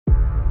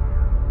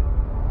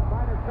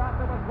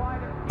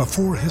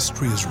Before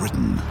history is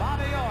written,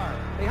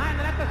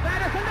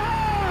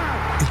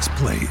 it's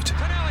played.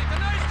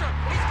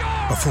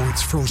 Before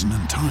it's frozen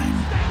in time,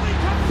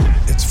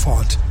 it's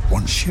fought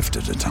one shift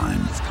at a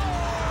time.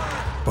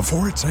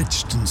 Before it's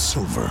etched in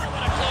silver,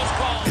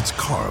 it's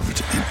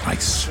carved in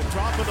ice.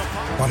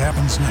 What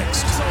happens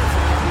next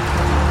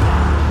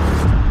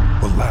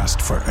will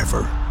last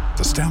forever.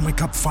 The Stanley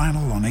Cup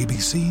Final on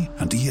ABC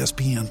and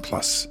ESPN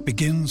Plus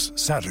begins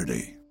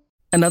Saturday.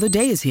 Another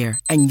day is here,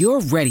 and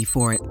you're ready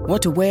for it.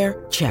 What to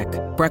wear? Check.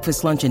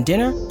 Breakfast, lunch, and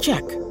dinner?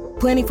 Check.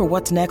 Planning for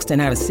what's next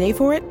and how to save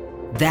for it?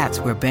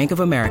 That's where Bank of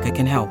America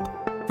can help.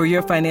 For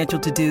your financial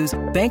to-dos,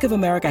 Bank of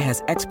America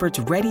has experts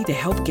ready to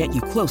help get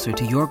you closer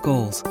to your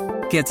goals.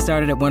 Get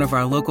started at one of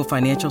our local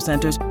financial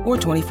centers or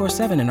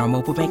 24/7 in our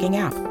mobile banking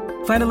app.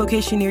 Find a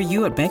location near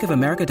you at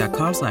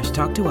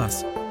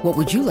bankofamerica.com/talktous. What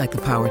would you like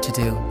the power to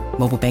do?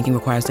 Mobile banking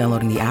requires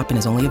downloading the app and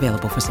is only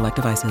available for select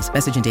devices.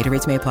 Message and data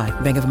rates may apply.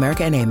 Bank of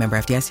America N.A., member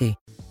FDIC.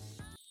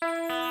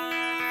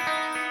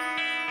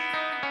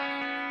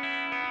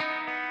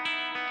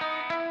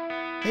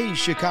 Hey,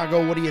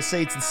 Chicago, what do you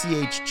say? It's the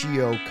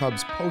CHGO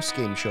Cubs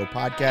postgame show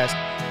podcast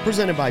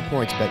presented by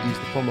PointsBet. Use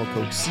the promo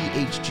code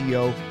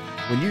CHGO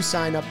when you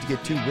sign up to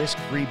get 2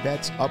 risk-free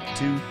bets up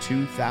to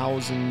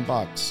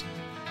 $2,000.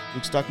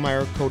 Luke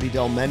Stuckmeyer, Cody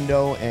Del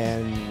Mendo,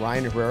 and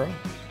Ryan Herrera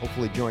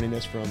hopefully joining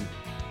us from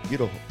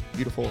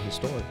beautiful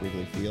historic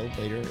Wrigley Field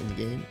later in the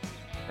game,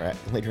 or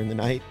later in the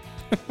night.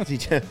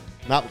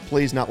 Not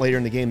later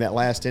in the game. That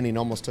last inning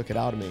almost took it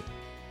out of me.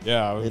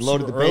 Yeah, I was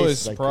really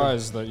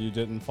surprised that you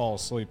didn't fall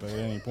asleep at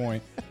any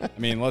point. I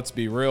mean, let's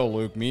be real,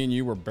 Luke. Me and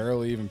you were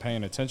barely even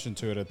paying attention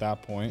to it at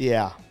that point.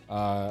 Yeah.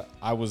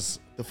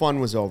 The fun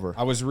was over.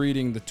 I was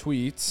reading the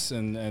tweets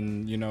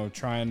and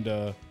trying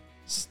to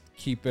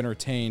keep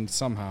entertained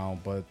somehow,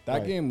 but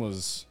that game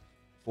was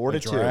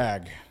 4-2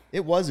 drag.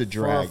 It was a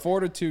drag.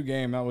 For a 4-2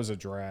 game, that was a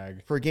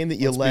drag. For a game that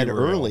you led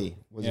early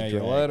was a drag. Yeah,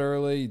 you led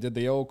early. You did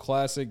the old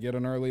classic, get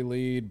an early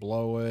lead,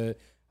 blow it.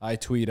 I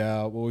tweet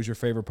out, what was your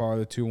favorite part of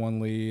the 2-1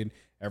 lead?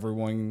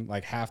 Everyone,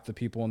 like half the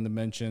people in the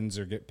mentions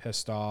or get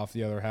pissed off.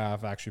 The other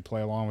half actually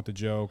play along with the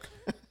joke.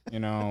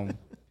 Even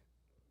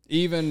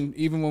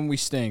when we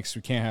stinks,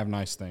 we can't have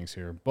nice things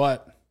here.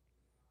 But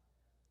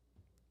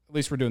at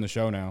least we're doing the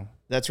show now.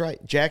 That's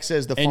right. Jack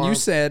says the farm.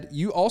 And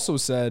you also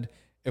said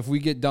if we're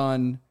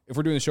doing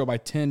the show by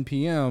 10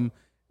 p.m.,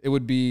 it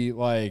would be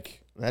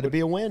like. That'd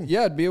be a win.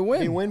 Yeah, it'd be a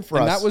win. It'd be a win for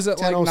us. And that was at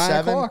like 9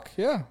 o'clock.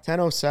 Yeah.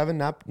 10:07,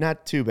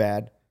 not too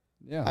bad.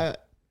 Yeah.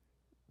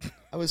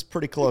 I was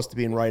pretty close to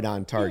being right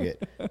on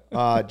target.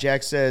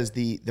 Jack says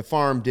the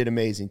farm did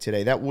amazing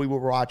today. That we were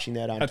watching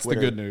that on That's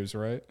Twitter. That's the good news,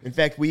 right? In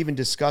fact, we even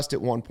discussed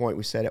at one point,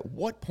 we said, at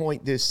what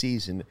point this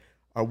season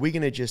are we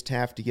going to just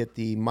have to get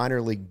the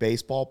minor league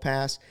baseball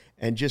pass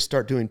and just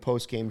start doing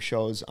post-game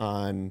shows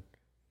on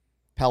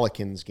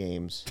Pelicans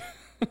games?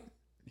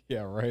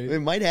 Yeah, right.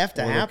 It might have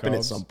to happen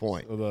at some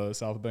point. Or the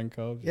South Bend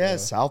Cubs. Yeah,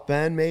 South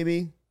Bend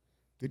maybe.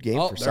 Good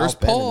game for South there's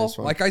Bend Paul. in this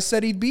one. Like I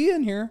said, he'd be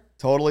in here.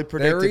 Totally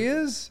predicted. There he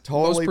is.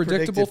 Totally most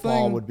predictable predicted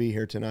Paul would be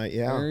here tonight.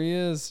 Yeah. There he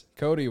is.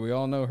 Cody, we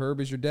all know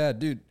Herb is your dad.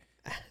 Dude,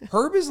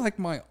 Herb is like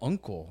my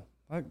uncle.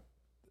 Like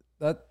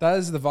that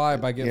is the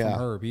vibe I get from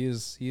Herb. He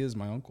is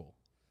my uncle.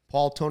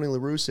 Paul, Tony La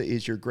Russa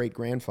is your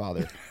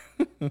great-grandfather.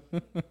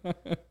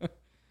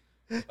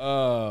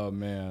 Oh,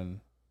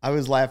 man. I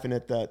was laughing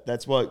at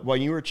that's what,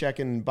 when you were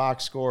checking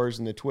box scores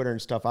and the Twitter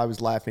and stuff, I was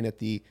laughing at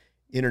the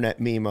internet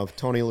meme of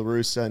Tony La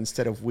Russa.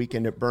 Instead of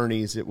Weekend at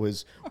Bernie's, it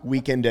was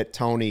Weekend at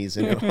Tony's,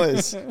 and it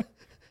was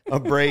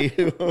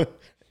Abreu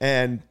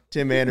and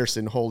Tim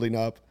Anderson holding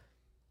up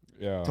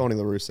Tony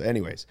La Russa.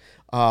 Anyways,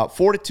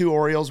 4-2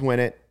 Orioles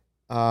win it.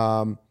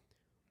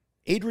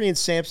 Adrian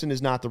Sampson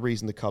is not the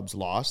reason the Cubs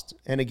lost.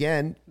 And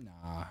again,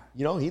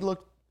 he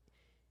looked,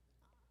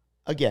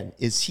 again,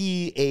 is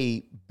he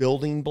a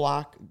building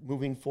block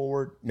moving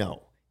forward?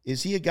 No.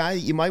 Is he a guy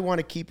that you might want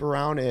to keep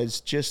around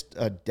as just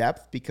a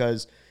depth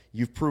because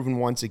you've proven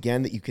once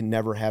again that you can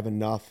never have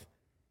enough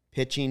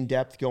pitching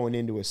depth going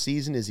into a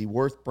season? Is he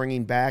worth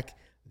bringing back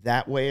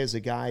that way as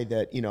a guy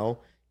that,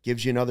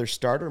 gives you another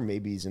starter?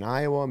 Maybe he's in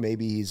Iowa.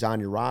 Maybe he's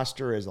on your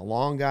roster as a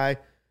long guy.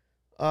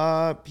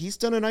 He's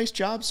done a nice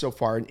job so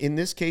far. In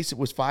this case, it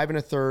was 5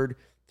 1/3,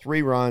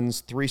 3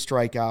 runs, 3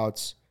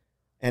 strikeouts,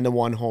 and the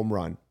 1 home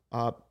run.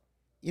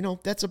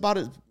 That's about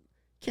it.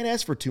 Can't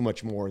ask for too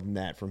much more than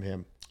that from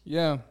him.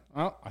 Yeah.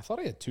 I thought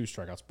he had 2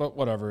 strikeouts, but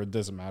whatever. It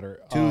doesn't matter.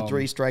 2,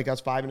 3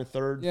 strikeouts, 5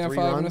 1/3, 3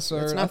 runs. 5 1/3.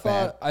 That's not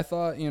bad. I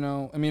thought,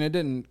 it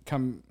didn't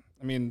come.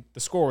 The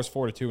score was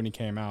 4-2 when he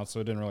came out, so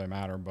it didn't really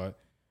matter. But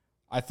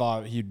I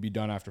thought he'd be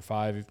done after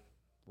 5.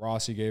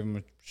 Rossi gave him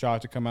a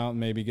shot to come out and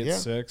maybe get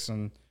 6,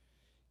 and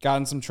got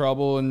in some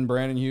trouble. And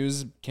Brandon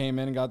Hughes came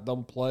in and got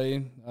double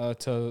play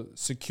to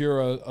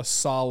secure a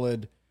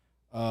solid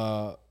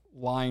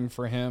line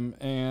for him.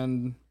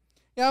 And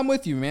yeah, I'm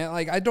with you, man.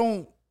 Like,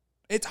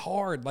 it's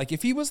hard. Like,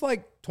 if he was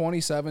like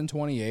 27,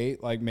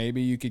 28, like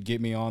maybe you could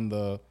get me on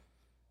the,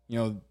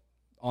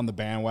 on the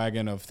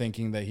bandwagon of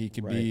thinking that he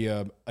could be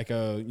a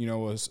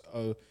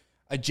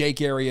a Jake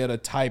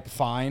Arrieta type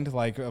find,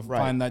 like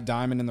find that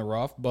diamond in the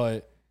rough.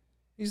 But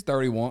he's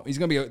 31. He's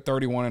going to be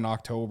 31 in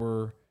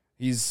October.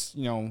 He's,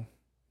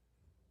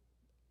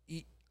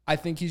 I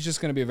think he's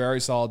just going to be a very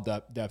solid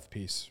depth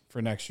piece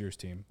for next year's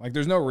team. Like,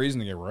 there's no reason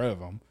to get rid of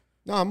him.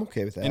 No, I'm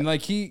okay with that. And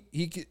like he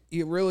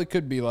really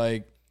could be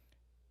like,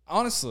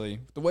 honestly,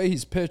 the way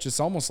he's pitched, it's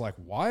almost like,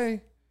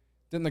 why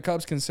didn't the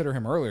Cubs consider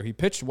him earlier? He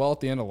pitched well at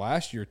the end of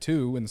last year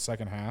too in the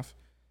second half.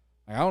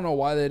 Like, I don't know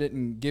why they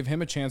didn't give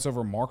him a chance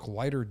over Mark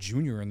Leiter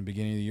Jr. in the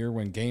beginning of the year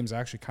when games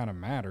actually kind of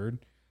mattered.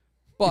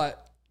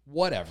 But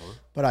whatever.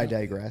 But I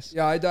digress.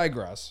 Yeah, I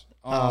digress.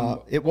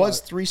 It was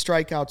 3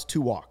 strikeouts,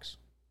 2 walks.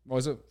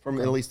 Was it? From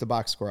at least the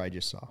box score I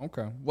just saw.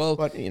 Okay. Well,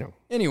 but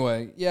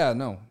anyway, yeah,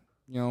 no.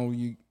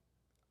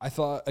 I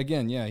thought,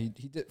 again, yeah, he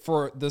did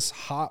for this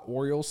hot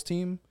Orioles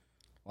team,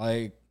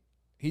 like,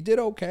 he did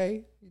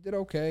okay.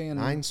 And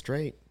 9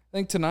 straight. I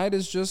think tonight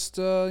is just,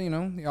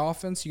 the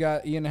offense. You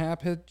got Ian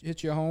Happ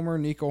hit you a homer.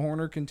 Nico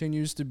Horner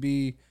continues to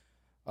be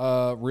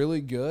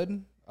really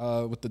good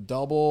with the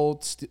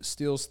double,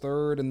 steals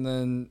third, and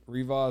then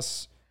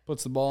Rivas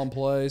puts the ball in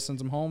play,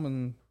 sends him home,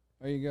 and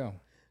there you go.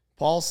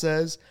 Paul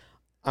says,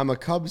 I'm a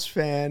Cubs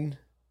fan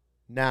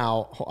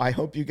now. I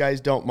hope you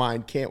guys don't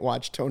mind. Can't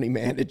watch Tony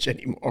manage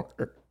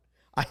anymore.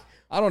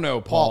 I don't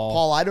know, Paul.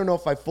 Paul, I don't know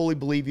if I fully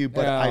believe you,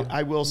 but yeah.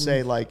 I will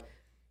say, like,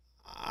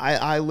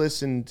 I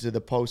listened to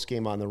the post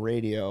game on the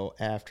radio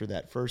after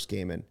that first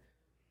game, and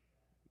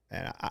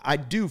I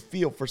do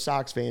feel for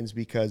Sox fans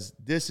because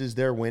this is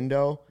their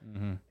window,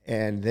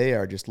 and they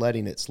are just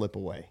letting it slip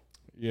away.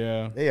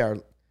 Yeah, they are.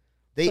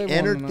 They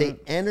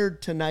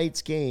entered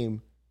tonight's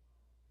game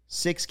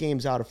 6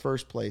 games out of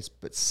first place,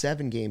 but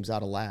 7 games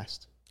out of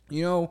last.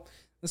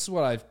 This is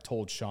what I've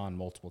told Sean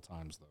multiple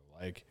times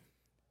though. Like,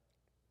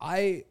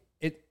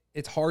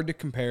 it's hard to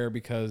compare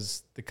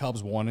because the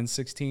Cubs won in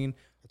 16.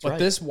 But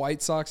this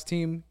White Sox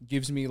team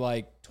gives me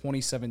like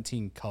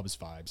 2017 Cubs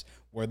vibes,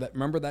 where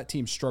remember that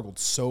team struggled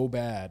so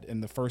bad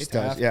in the first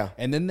half,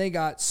 and then they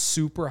got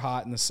super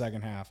hot in the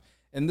second half.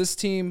 And this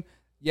team,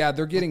 yeah,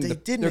 they're getting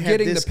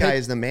this guy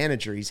as the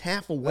manager. He's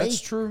half awake.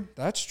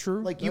 That's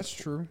true. Like, that's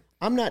true.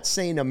 I'm not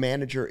saying a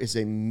manager is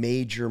a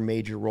major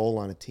role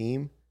on a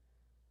team.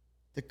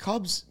 The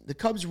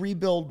Cubs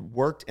rebuild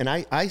worked, and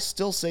I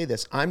still say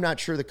this. I'm not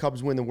sure the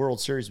Cubs win the World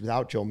Series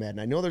without Joe Madden.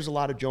 I know there's a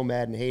lot of Joe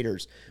Madden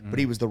haters, but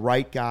he was the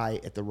right guy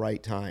at the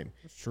right time.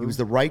 That's true. He was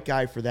the right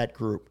guy for that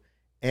group,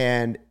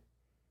 and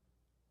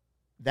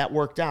that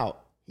worked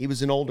out. He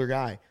was an older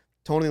guy.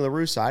 Tony La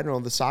Russa, I don't know,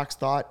 the Sox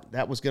thought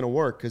that was going to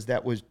work because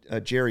that was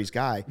Jerry's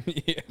guy.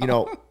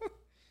 Yeah.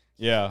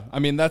 Yeah, I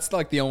mean, that's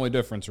like the only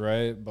difference,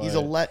 right? But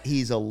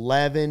he's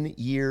 11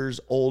 years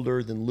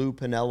older than Lou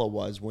Piniella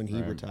was when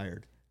he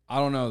retired. I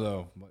don't know,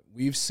 though, but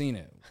we've seen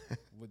it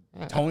with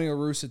Tony La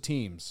Russa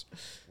teams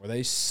where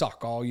they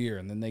suck all year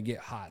and then they get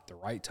hot at the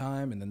right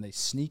time and then they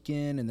sneak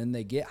in and then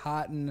they get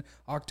hot in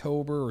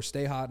October or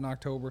stay hot in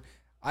October.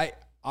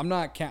 I'm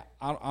not.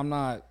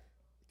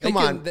 Come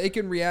on. They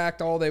can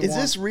react all they want. Is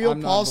this real?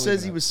 Paul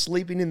says he was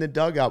sleeping in the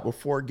dugout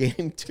before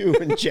game 2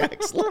 and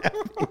Jack's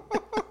laughing.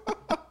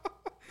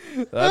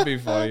 That'd be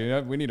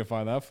funny. We need to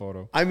find that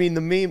photo. I mean,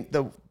 the meme,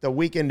 the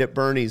Weekend at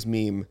Bernie's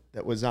meme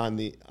that was on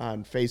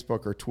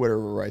Facebook or Twitter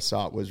where I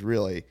saw it was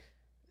really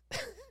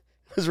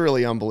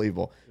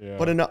unbelievable. Yeah.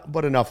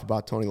 But enough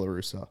about Tony La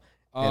Russa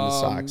and the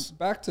Sox.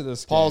 Back to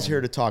this. Paul's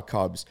here to talk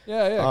Cubs.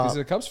 Yeah, because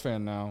he's a Cubs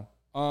fan now.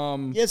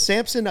 Yeah,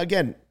 Sampson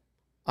again.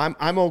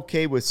 I'm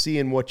okay with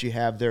seeing what you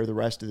have there the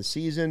rest of the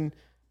season.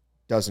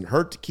 Doesn't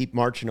hurt to keep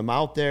marching him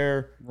out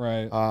there.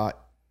 Right.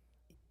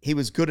 He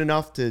was good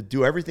enough to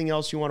do everything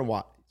else you want to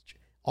watch.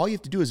 All you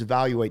have to do is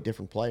evaluate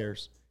different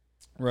players.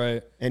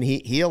 Right. And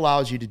he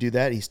allows you to do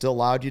that. He still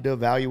allowed you to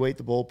evaluate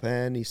the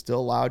bullpen. He still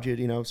allowed you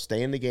to,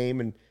 stay in the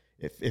game. And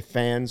if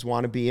fans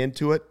want to be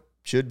into it,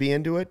 should be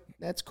into it,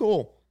 that's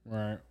cool.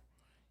 Right.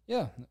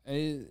 Yeah.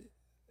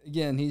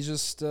 Again, he's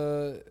just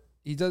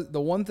he does the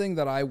one thing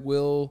that I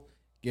will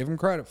give him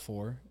credit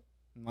for,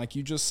 like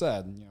you just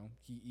said,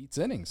 he eats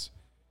innings.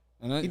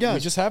 And he does. We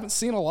just haven't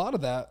seen a lot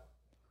of that.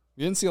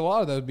 We didn't see a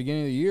lot of that at the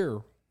beginning of the year.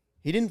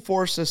 He didn't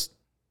force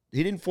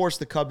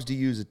the Cubs to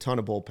use a ton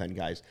of bullpen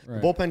guys.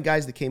 Right. The bullpen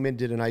guys that came in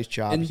did a nice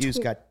job. Hughes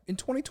got in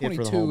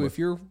 2022.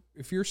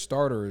 If your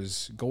starter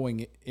is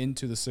going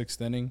into the 6th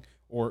inning,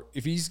 or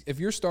if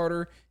your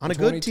starter on a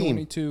good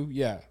team,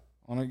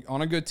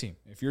 on a good team,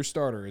 if your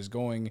starter is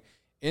going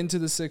into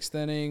the 6th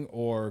inning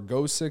or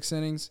goes 6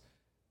 innings,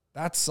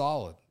 that's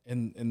solid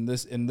in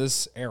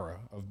this era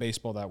of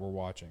baseball that we're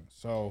watching.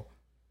 So,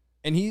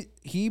 and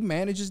he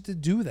manages to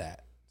do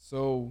that.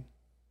 So.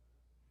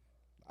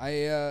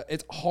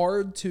 It's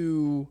hard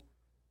to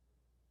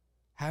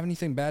have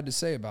anything bad to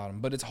say about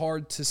him, but it's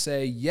hard to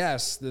say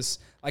yes.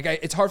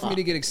 It's hard for me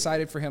to get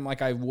excited for him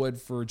like I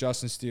would for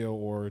Justin Steele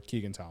or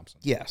Keegan Thompson.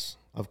 Yes,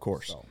 of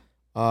course. So.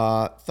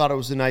 Thought it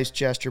was a nice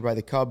gesture by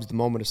the Cubs. The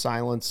moment of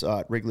silence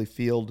at Wrigley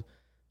Field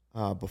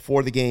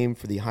before the game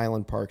for the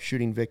Highland Park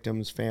shooting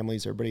victims,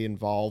 families, everybody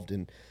involved,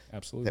 and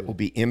absolutely that will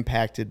be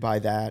impacted by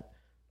that.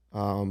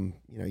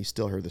 You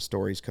still hear the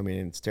stories coming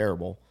in. It's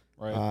terrible.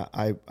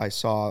 Right. I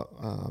saw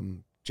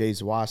Jay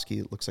Zawoski.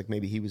 It looks like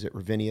maybe he was at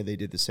Ravinia. They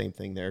did the same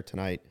thing there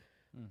tonight.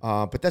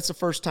 But that's the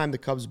first time the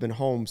Cubs have been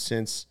home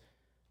since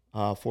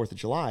 4th of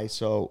July.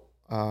 So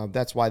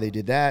that's why they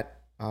did that.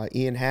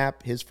 Ian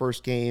Happ, his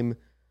first game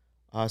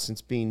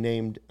since being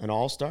named an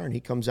All-Star, and he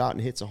comes out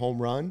and hits a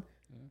home run.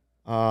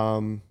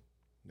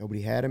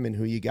 Nobody had him in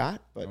Who You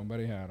Got, but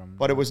nobody had him.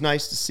 But it was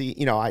nice to see.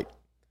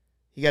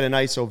 He got a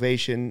nice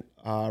ovation,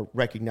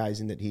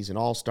 recognizing that he's an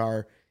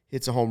All-Star.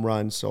 Hits a home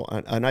run, so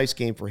a nice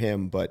game for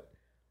him. But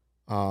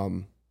there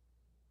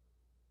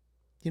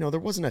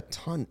wasn't a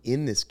ton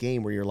in this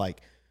game where you're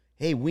like,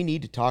 hey, we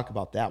need to talk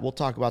about that. We'll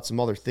talk about some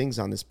other things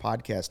on this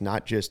podcast,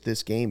 not just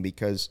this game,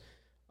 because,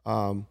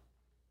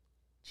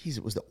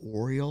 it was the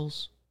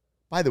Orioles.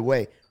 By the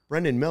way,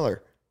 Brendan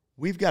Miller,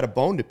 we've got a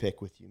bone to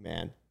pick with you,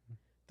 man.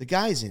 The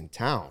guy's in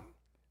town.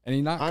 And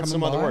he not on coming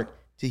some by? other work.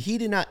 He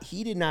did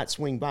not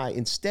swing by.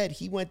 Instead,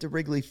 he went to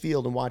Wrigley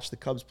Field and watched the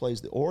Cubs play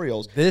the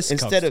Orioles.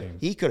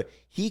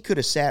 He could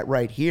have sat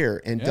right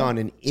here and done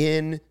an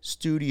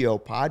in-studio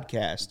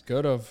podcast.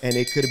 Could have. And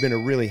it could have been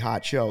a really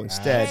hot show.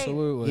 Instead,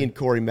 Absolutely. he and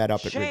Corey met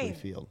up at Wrigley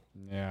Field.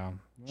 Yeah.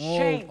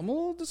 Well, I'm a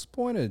little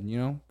disappointed,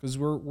 because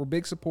we're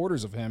big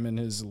supporters of him and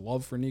his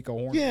love for Nico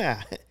Horner.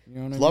 Yeah. You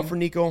know what I love mean? for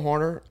Nico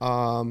Horner.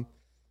 I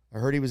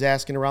heard he was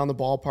asking around the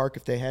ballpark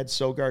if they had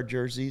Sogard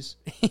jerseys.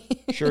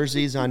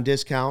 Jerseys on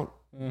discount.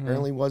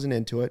 Apparently wasn't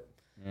into it.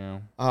 Yeah.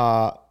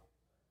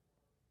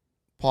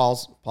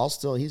 Paul's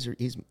still he's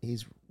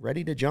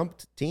ready to jump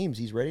teams.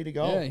 He's ready to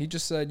go. Yeah, he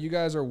just said you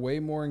guys are way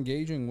more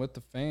engaging with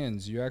the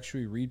fans. You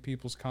actually read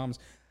people's comments.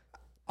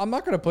 I'm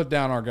not going to put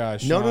down our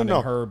guys Sean and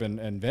Herb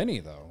and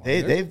Vinny though.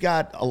 They've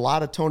got a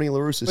lot of Tony La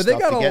Russa stuff to get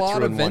through. But they got a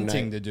lot of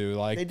venting to do.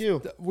 Like they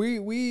do.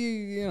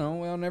 We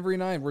on every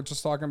night we're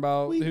just talking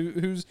about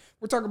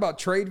we're talking about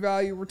trade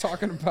value. We're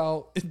talking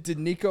about did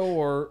Nico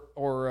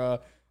or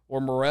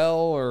Morel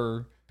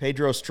or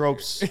Pedro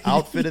Strof's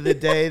outfit of the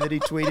day that he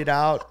tweeted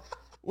out.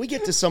 We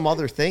get to some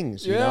other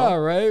things, you know?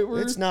 Right.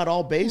 It's not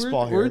all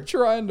baseball here. We're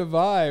trying to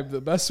vibe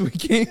the best we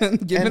can,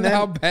 given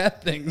how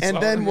bad things are. And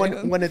then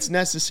when it's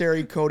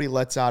necessary, Cody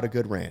lets out a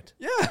good rant.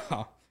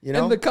 Yeah.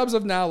 And the Cubs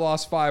have now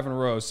lost 5 in a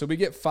row. So we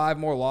get 5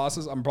 more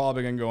losses, I'm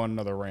probably going to go on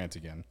another rant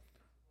again.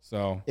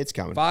 So it's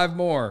coming. 5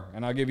 more,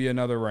 and I'll give you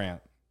another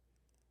rant.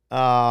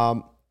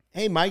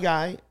 Hey, my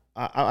guy,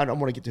 I don't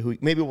want to get to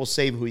maybe we'll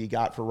save Who You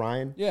Got for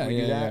Ryan.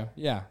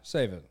 Yeah.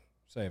 Save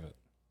it.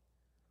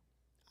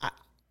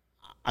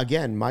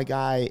 Again, my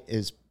guy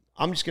is,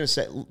 I'm just going to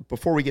say,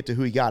 before we get to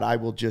Who You Got, I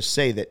will just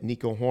say that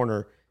Nico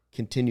Horner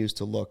continues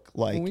to look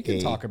like we can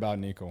talk about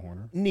Nico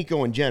Horner.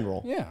 Nico in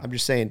general. Yeah. I'm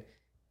just saying,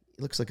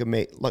 he looks like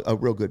a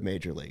real good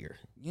major leaguer.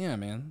 Yeah,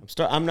 man.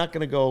 I'm not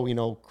going to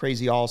go,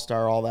 crazy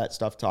all-star, all that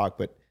stuff talk,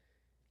 but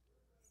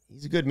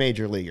he's a good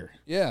major leaguer.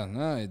 Yeah,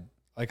 no,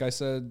 like I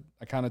said,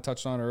 I kind of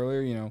touched on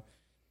earlier,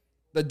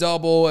 the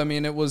double,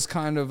 it was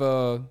kind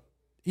of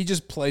he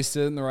just placed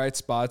it in the right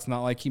spot. It's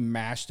not like he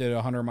mashed it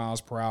 100 miles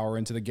per hour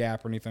into the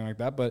gap or anything like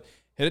that, but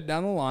hit it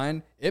down the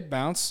line. It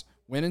bounced,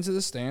 went into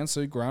the stand,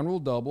 so he ground rule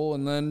double,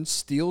 and then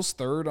steals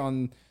third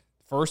on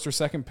first or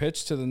second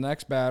pitch to the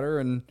next batter.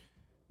 And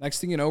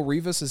next thing you know,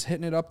 Rivas is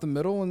hitting it up the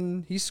middle,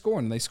 and he's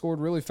scoring. They scored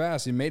really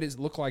fast. He made it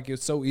look like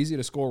it's so easy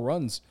to score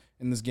runs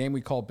in this game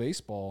we call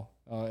baseball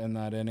in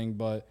that inning.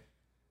 But,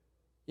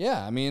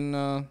 yeah,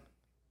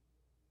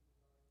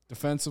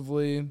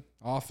 defensively,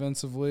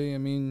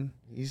 offensively,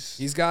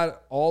 he's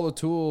got all the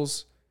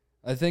tools.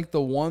 I think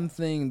the one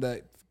thing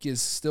that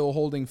is still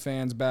holding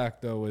fans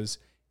back, though, is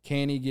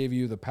can he give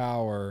you the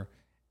power?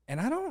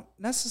 And I don't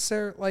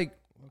necessarily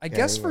I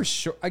guess for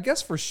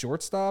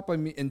shortstop.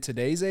 In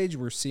today's age,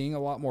 we're seeing a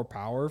lot more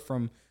power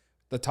from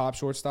the top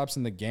shortstops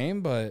in the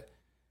game, but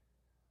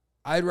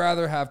I'd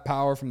rather have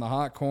power from the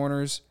hot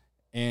corners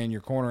and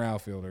your corner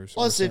outfielders.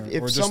 Plus,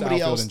 if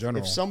somebody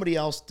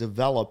else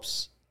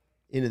develops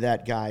into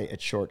that guy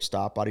at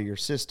shortstop out of your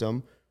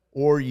system,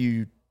 or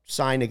you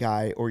sign a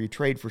guy or you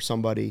trade for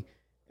somebody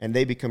and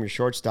they become your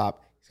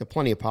shortstop, he's got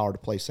plenty of power to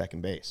play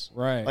second base.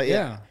 Right.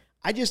 Yeah.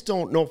 I just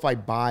don't know if I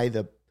buy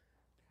the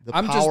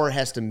power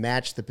has to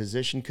match the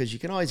position, because you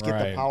can always get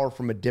the power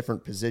from a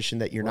different position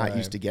that you're not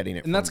used to getting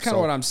it from. And that's kind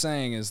of what I'm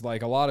saying is,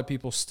 a lot of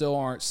people still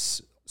aren't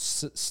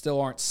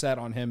set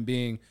on him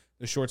being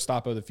the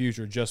shortstop of the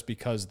future just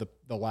because the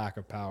lack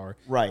of power.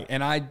 Right.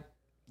 And I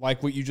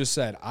like what you just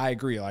said. I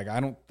agree. I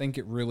don't think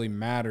it really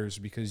matters,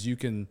 because you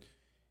can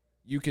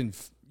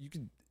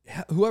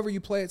whoever you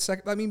play at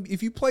second.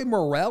 If you play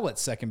Morel at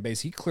second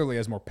base, he clearly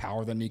has more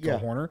power than Nico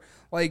Horner.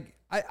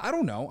 I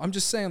don't know. I'm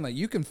just saying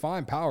you can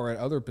find power at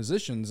other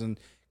positions, and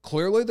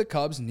clearly the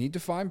Cubs need to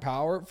find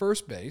power at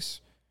first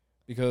base,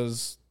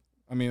 because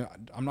I'm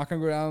not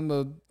going to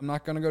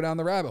go down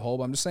the rabbit hole,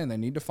 but I'm just saying they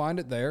need to find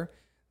it there.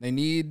 They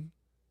need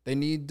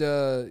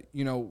to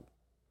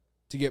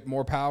get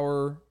more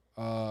power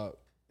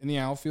in the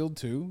outfield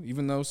too,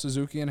 even though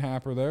Suzuki and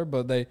Happ are there,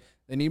 but they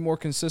need more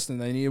consistent.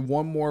 They need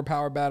one more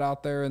power bat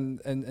out there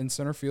in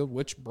center field,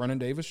 which Brennan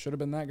Davis should have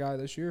been that guy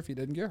this year if he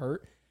didn't get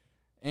hurt.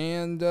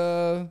 And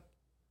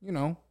you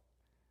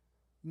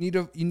need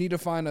to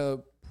find a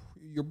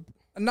you're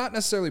not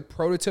necessarily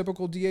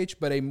prototypical DH,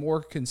 but a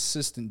more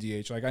consistent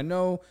DH. Like I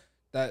know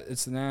that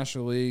it's the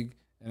National League,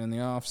 and in the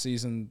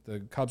offseason, the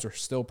Cubs are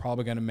still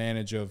probably going to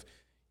manage of,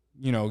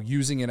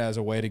 using it as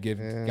a way to give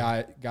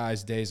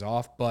guys days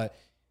off. But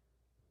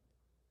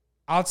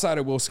outside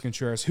of Wilson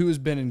Contreras, who has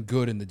been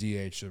good in the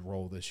DH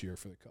role this year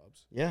for the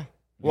Cubs? Yeah.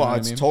 Well,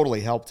 it's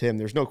totally helped him.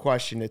 There's no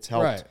question it's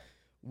helped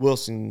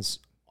Wilson's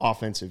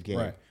offensive game.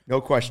 Right.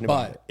 No question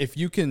about it. But if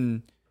you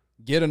can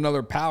get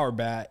another power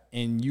bat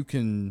and you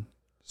can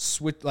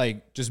switch,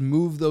 just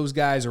move those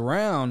guys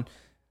around,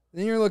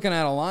 then you're looking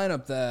at a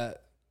lineup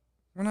that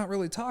we're not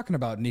really talking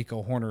about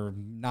Nico Horner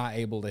not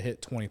able to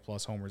hit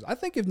 20-plus homers. I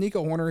think if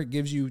Nico Horner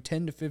gives you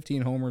 10 to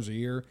 15 homers a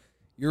year,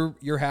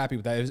 you're happy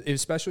with that,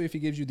 especially if he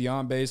gives you the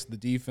on-base, the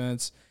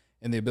defense,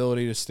 and the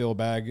ability to steal a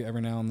bag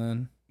every now and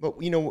then. But,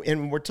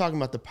 and we're talking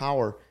about the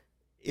power.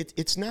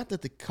 It's not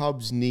that the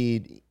Cubs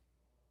need,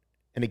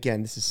 and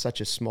again, this is such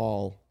a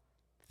small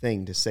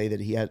thing to say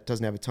that he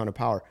doesn't have a ton of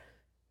power.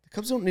 The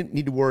Cubs don't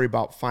need to worry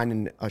about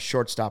finding a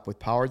shortstop with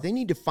power. They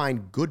need to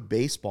find good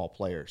baseball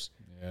players.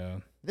 Yeah.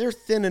 They're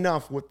thin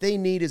enough. What they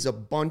need is a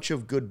bunch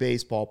of good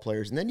baseball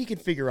players, and then you can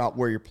figure out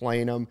where you're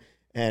playing them,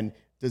 and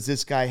does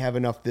this guy have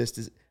enough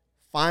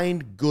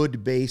find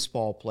good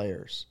baseball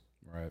players.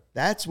 Right.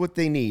 That's what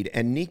they need,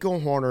 and Nico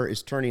Horner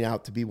is turning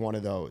out to be one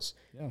of those.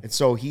 Yeah. And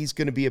so he's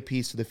going to be a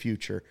piece of the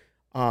future.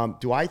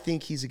 Do I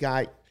think he's a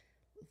guy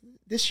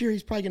 – this year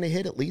he's probably going to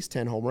hit at least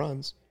 10 home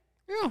runs.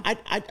 Yeah.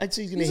 I'd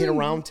say he's going to hit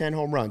around 10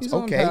 home runs. He's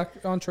okay.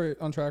 on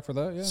track for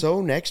that, yeah.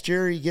 So next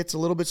year he gets a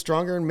little bit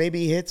stronger and maybe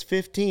he hits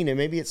 15 and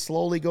maybe it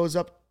slowly goes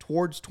up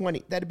towards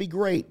 20. That'd be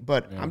great,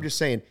 but I'm just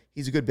saying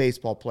he's a good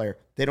baseball player.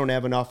 They don't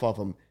have enough of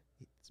him.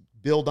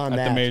 Build on that.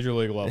 At the major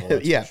league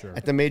level, yeah, for sure.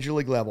 At the major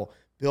league level.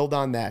 Build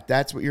on that.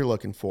 That's what you're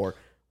looking for.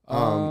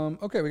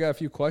 Okay, we got a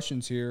few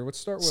questions here. Let's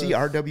start with... See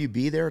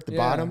RWB there at the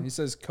bottom? He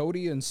says,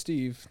 Cody and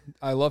Steve.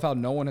 I love how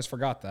no one has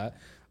forgot that.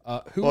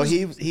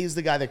 He's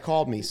the guy that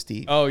called me,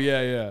 Steve. Oh,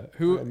 yeah.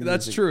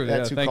 That's true.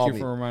 That's who thank called you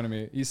for reminding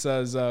me. He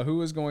says,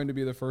 who is going to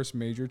be the first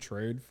major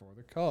trade for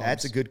the Cubs?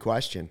 That's a good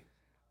question.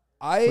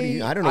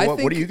 I don't know.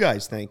 What do you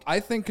guys think? I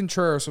think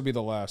Contreras will be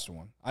the last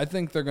one. I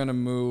think they're going to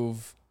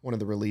move... One of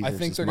the relievers. I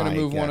think they're going to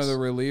move one of the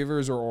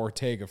relievers or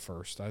Ortega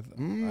first.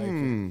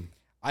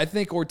 I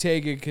think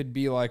Ortega could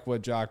be like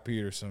what Jock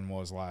Peterson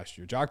was last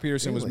year. Jock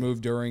Peterson was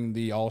moved during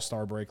the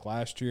All-Star break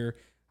last year.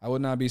 I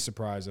would not be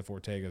surprised if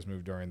Ortega's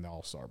moved during the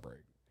All-Star break.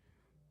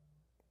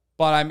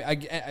 But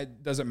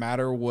it doesn't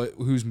matter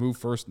who's moved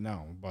first.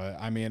 No,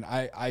 but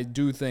I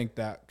do think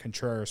that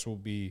Contreras will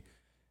be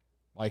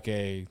like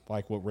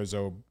what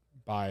Rizzo,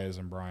 Baez,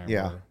 and Bryant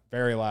were.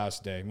 Very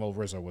last day. Well,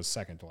 Rizzo was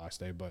second to last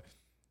day, but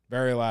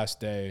very last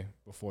day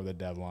before the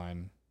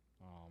deadline.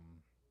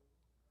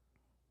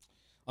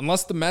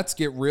 Unless the Mets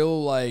get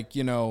real,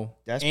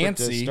 desperate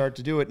to start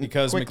to do it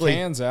because quickly.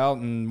 McCann's out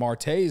and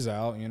Marte's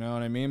out, you know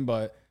what I mean?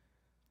 But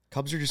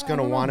Cubs are just going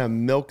to want to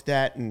milk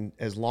that and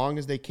as long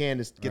as they can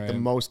to get the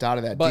most out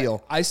of that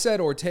deal. I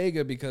said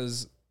Ortega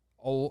because,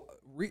 the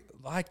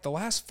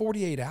last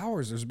 48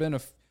 hours, there's been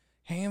a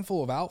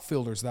handful of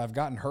outfielders that have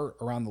gotten hurt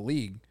around the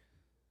league.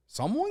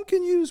 Someone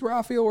can use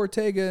Rafael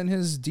Ortega and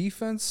his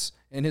defense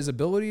and his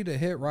ability to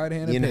hit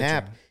right-handed pitching.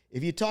 Happ.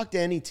 If you talk to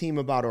any team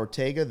about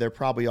Ortega, they're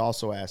probably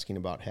also asking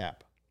about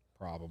Happ.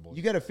 Probably.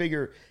 You got to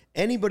figure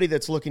anybody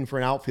that's looking for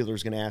an outfielder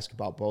is going to ask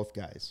about both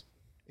guys.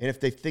 And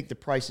if they think the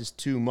price is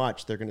too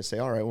much, they're going to say,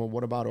 all right, well,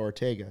 what about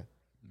Ortega?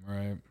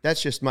 Right.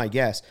 That's just my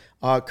guess.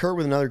 Kurt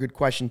with another good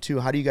question, too.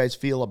 How do you guys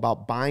feel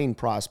about buying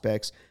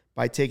prospects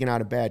by taking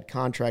out a bad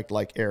contract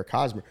like Eric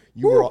Hosmer?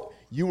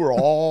 You were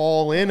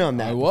all in on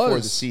that before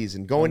the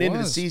season. Going into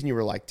the season, you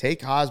were like,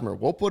 take Hosmer.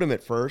 We'll put him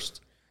at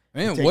first.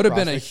 Man, it would have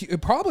been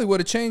it probably would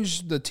have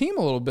changed the team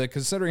a little bit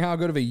considering how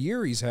good of a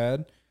year he's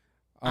had.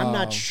 I'm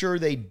not sure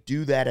they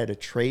do that at a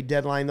trade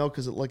deadline, though,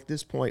 because at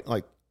this point,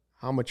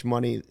 how much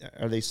money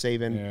are they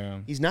saving? Yeah.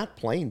 He's not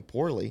playing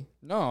poorly.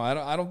 No,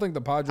 I don't think the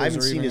Padres I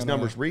haven't seen his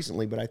numbers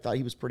recently, but I thought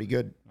he was pretty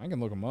good. I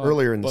can look him up.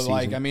 Earlier in the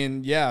season.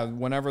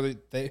 Whenever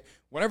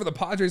whenever the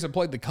Padres have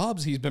played the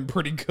Cubs, he's been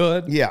pretty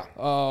good. Yeah.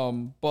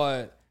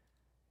 But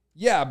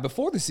yeah,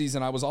 before the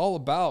season, I was all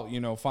about,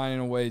 finding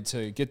a way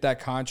to get that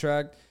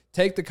contract,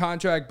 take the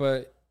contract,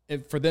 but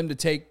for them to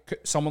take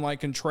someone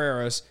like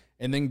Contreras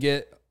and then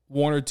get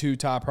one or two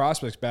top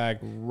prospects back,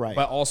 right?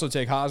 But also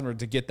take Hosmer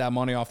to get that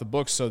money off the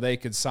books so they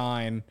could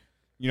sign,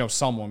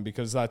 someone,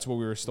 because that's what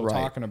we were still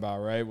talking about,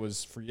 right?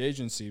 Was free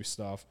agency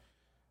stuff.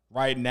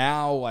 Right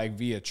now,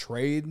 via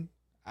trade,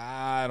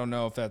 I don't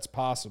know if that's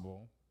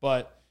possible.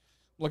 But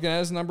looking at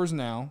his numbers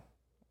now,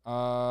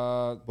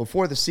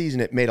 before the season,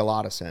 it made a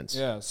lot of sense.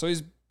 Yeah, so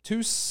he's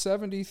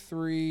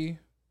 273,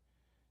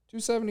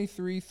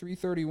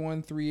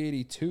 331,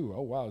 382.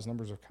 Oh, wow, his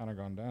numbers have kind of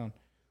gone down.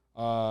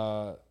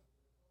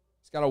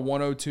 He's got a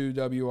 102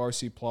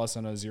 WRC plus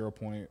and a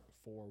 0.4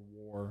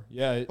 WAR.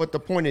 Yeah, but the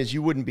point is,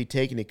 you wouldn't be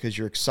taking it because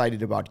you're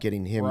excited about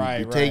getting him.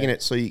 You'd be taking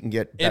it so you can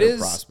get better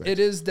prospects. It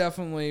is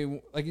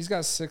definitely he's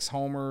got 6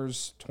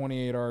 homers,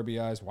 28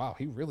 RBIs. Wow,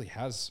 he really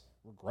has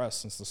regressed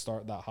since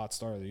that hot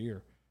start of the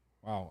year.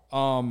 Wow.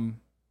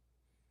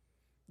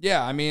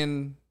 Yeah, I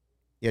mean,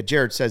 yeah.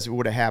 Jared says it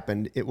would have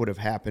happened. It would have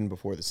happened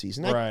before the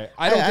season. Right.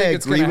 I don't think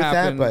it's going to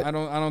happen. That, but I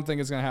don't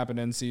think it's going to happen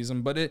in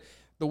season. But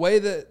the way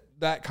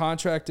that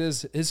contract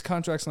is, his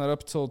contract's not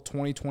up until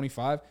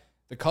 2025.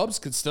 The Cubs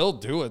could still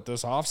do it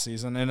this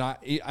offseason,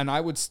 and I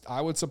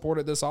would support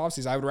it this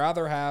offseason.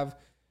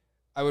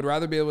 I would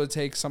rather be able to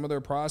take some of their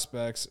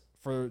prospects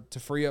to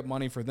free up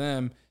money for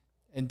them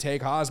and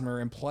take Hosmer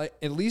and play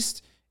at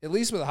least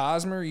with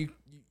Hosmer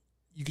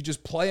you could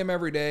just play him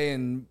every day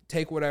and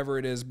take whatever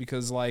it is,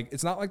 because like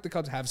it's not like the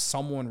Cubs have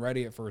someone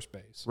ready at first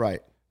base.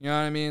 Right. You know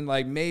what I mean?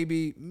 Like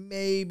maybe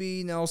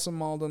Nelson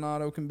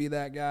Maldonado can be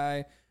that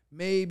guy.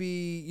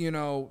 Maybe,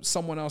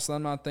 someone else that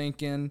I'm not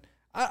thinking.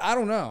 I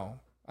don't know.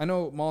 I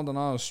know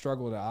Maldonado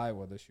struggled at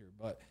Iowa this year,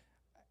 but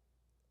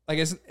like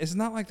it's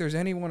not like there's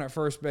anyone at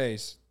first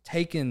base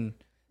taking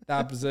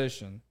that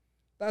position.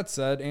 That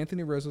said,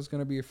 Anthony Rizzo's going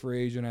to be a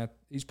free agent.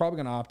 He's probably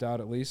going to opt out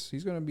at least.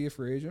 He's going to be a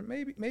free agent.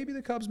 Maybe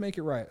the Cubs make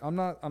it right. I'm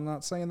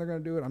not saying they're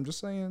going to do it. I'm just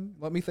saying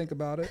let me think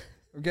about it.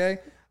 Okay.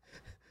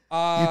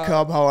 You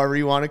Cub however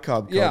you want to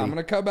Cub. Cody. Yeah, I'm going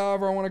to Cub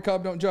however I want to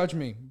Cub. Don't judge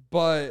me.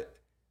 But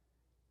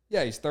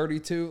yeah, he's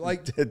 32.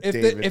 Like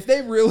if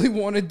they really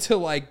wanted to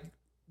like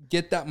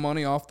get that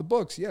money off the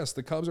books, yes,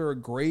 the Cubs are a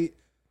great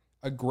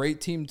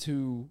team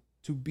to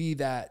be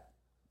that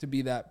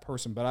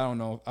person. But I don't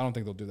know. I don't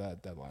think they'll do that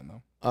at deadline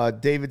though.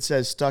 David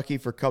says Stuckey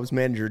for Cubs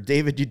manager.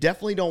 David, you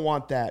definitely don't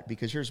want that,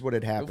 because here's what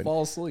had happened. You'll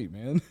fall asleep,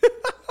 man.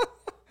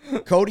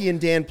 Cody and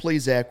Dan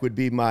Plesac would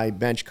be my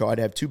bench coach. I'd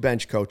have 2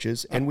 bench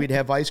coaches, and we'd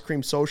have ice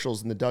cream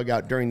socials in the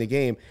dugout during the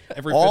game.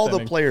 All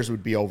the players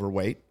would be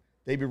overweight.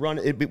 They'd be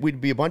running.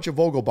 We'd be a bunch of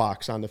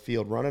Vogelbachs on the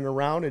field running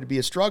around. It'd be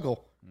a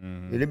struggle.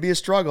 Mm-hmm. It'd be a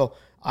struggle.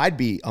 I'd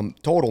be a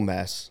total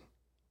mess.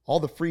 All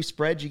the free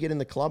spreads you get in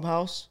the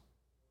clubhouse,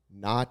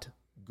 not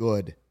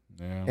good.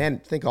 Yeah.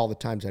 And think all the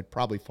times I'd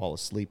probably fall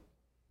asleep.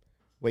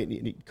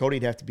 Wait,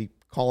 Cody'd have to be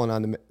calling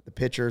on the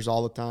pitchers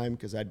all the time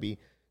because I'd be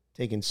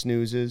taking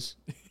snoozes.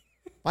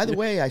 By the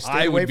way, I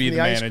stayed away from the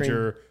ice cream. I would be the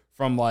manager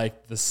from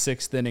like the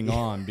 6th inning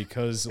on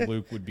because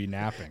Luke would be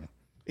napping.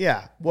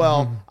 Yeah,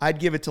 well, I'd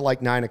give it to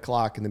like 9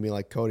 o'clock and then be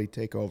like, Cody,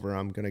 take over.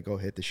 I'm going to go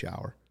hit the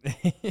shower.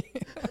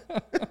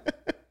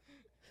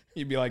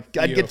 You'd be like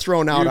Theo. I'd get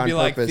thrown out on purpose. You'd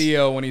be like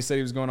Theo when he said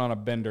he was going on a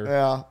bender.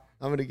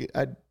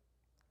 Yeah,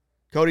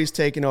 Cody's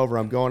taking over.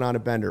 I'm going on a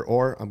bender,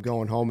 or I'm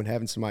going home and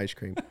having some ice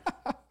cream.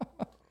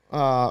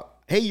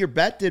 Hey, your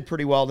bet did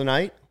pretty well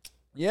tonight.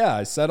 Yeah,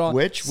 I said on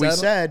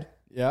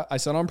Yeah, I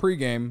said on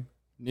pregame,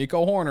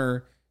 Nico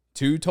Horner,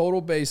 2 total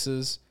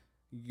bases.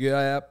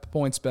 Yep,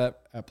 points bet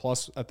at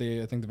I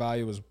think the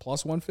value was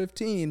plus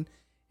 115,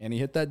 and he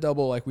hit that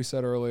double like we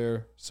said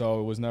earlier, so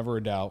it was never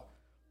a doubt.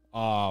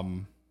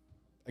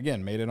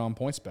 Again, made it on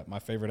PointsBet, my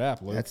favorite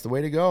app, Luke. That's the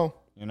way to go.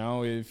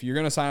 If you're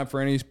gonna sign up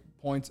for any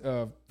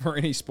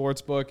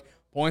sports book,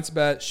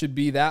 PointsBet should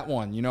be that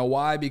one. You know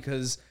why?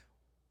 Because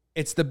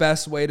it's the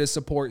best way to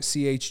support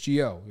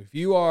CHGO. If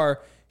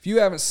you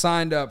haven't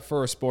signed up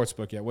for a sports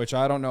book yet, which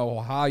I don't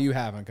know how you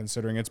haven't,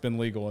 considering it's been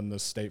legal in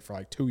this state for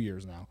like 2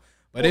 years now.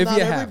 But if you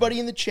everybody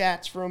in the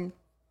chat's from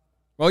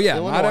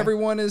Illinois. Not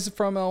everyone is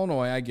from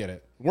Illinois. I get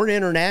it. We're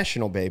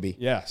international, baby.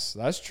 Yes,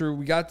 that's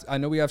true. I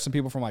know we have some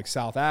people from like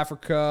South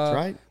Africa. That's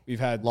right. We've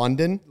had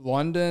London.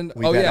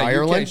 We've had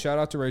Ireland. UK. Shout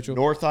out to Rachel.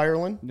 North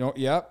Ireland. No,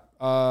 yep.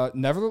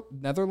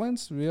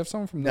 Netherlands. We have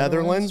someone from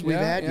Netherlands. We've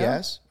had,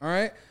 yes. All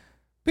right.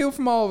 People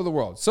from all over the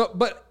world. So,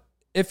 but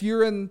if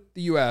you're in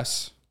the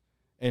U.S.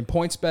 and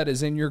PointsBet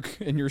is in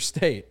your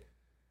state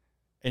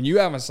and you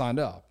haven't signed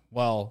up,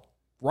 well,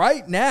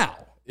 right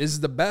now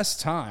is the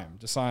best time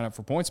to sign up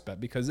for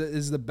PointsBet because it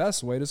is the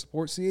best way to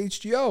support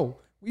CHGO.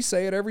 We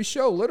say it every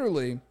show,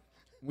 literally.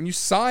 When you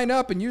sign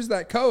up and use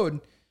that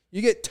code,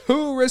 you get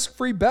 2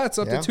 risk-free bets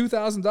up to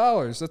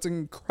 $2,000. That's an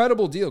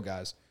incredible deal,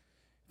 guys.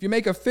 If you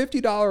make a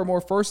 $50 or more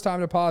first-time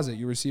deposit,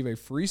 you receive a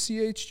free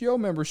CHGO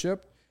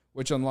membership,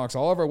 which unlocks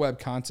all of our web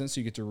content, so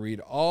you get to read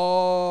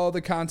all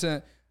the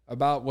content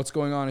about what's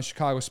going on in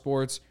Chicago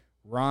sports.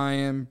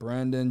 Ryan,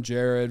 Brendan,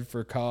 Jared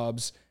for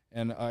Cubs,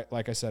 and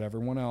like I said,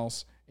 everyone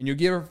else. And you'll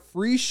get a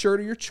free shirt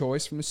of your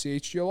choice from the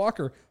CHGO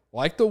locker,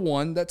 like the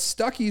one that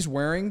Stuckey's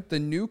wearing, the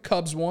new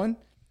Cubs one.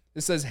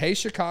 It says, "Hey,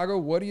 Chicago,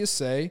 what do you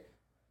say?"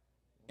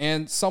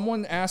 And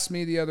someone asked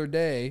me the other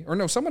day,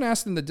 someone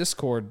asked in the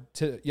Discord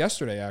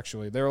yesterday,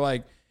 actually. They were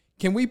like,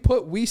 can we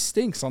put "We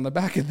Stinks" on the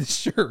back of this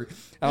shirt?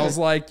 And I was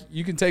like,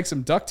 you can take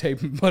some duct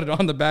tape and put it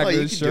on the back of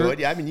this shirt. You can do it.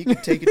 Yeah, I mean, you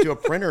can take it to a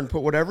printer and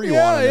put whatever you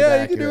want on the back.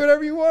 Yeah, you can do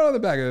whatever you want on the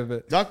back of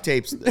it. Duct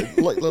tape's, the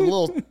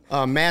little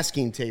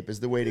masking tape is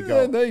the way to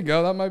go. Yeah, there you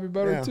go. That might be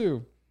better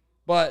too.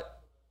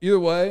 But either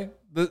way,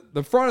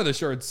 the front of the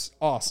shirt's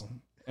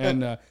awesome.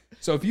 And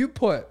so if you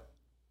put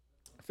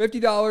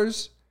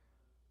 $50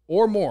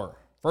 or more,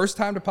 first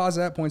time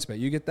deposit at PointsBet,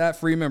 you get that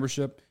free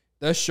membership,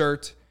 the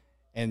shirt,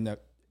 and the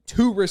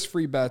 2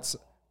 risk-free bets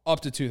up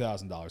to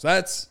 $2,000.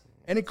 That's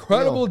an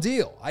incredible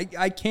deal.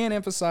 I can't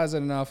emphasize it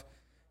enough.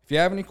 If you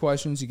have any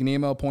questions, you can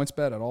email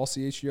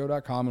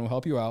pointsbet@allchgo.com and we'll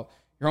help you out.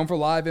 You're home for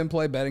live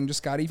in-play betting.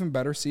 Just got even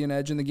better. See an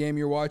edge in the game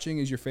you're watching.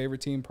 Is your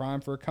favorite team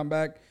primed for a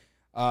comeback?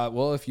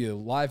 Well, if you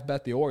live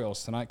bet the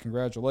Orioles tonight,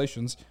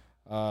 congratulations.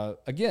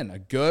 Again, a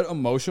good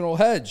emotional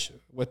hedge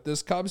with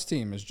this Cubs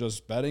team is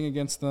just betting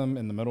against them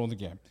in the middle of the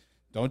game.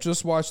 Don't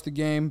just watch the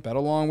game. Bet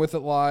along with it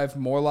live.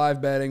 More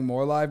live betting,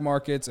 more live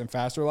markets, and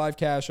faster live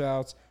cash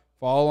outs.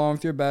 Follow along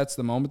with your bets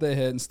the moment they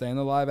hit and stay in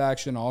the live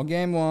action all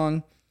game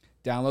long.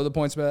 Download the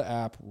PointsBet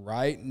app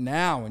right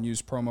now and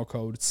use promo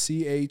code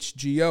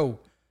CHGO.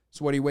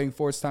 So what are you waiting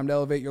for? It's time to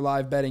elevate your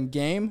live betting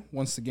game.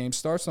 Once the game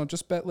starts, don't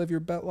just bet, live your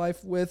bet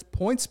life with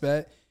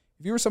PointsBet.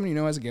 If you or someone you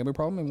know has a gambling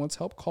problem and wants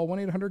help, call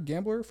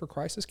 1-800-GAMBLER for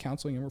crisis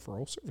counseling and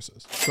referral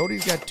services.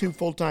 Cody's got 2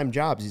 full-time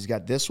jobs. He's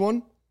got this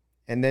one,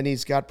 and then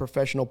he's got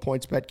professional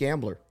PointsBet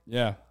gambler.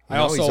 Yeah. I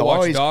also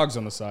watch dogs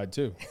on the side,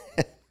 too.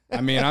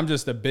 I mean, I'm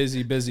just a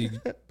busy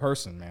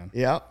person, man.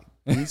 Yeah,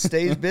 he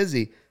stays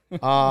busy.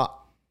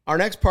 Our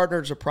next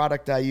partner is a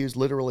product I use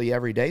literally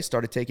every day.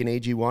 Started taking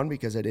AG1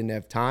 because I didn't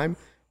have time.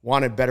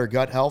 Wanted better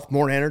gut health,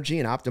 more energy,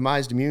 and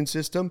optimized immune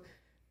system.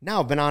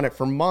 Now I've been on it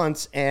for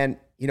months, and,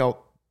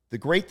 the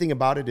great thing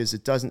about it is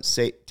it doesn't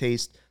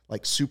taste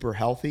like super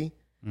healthy.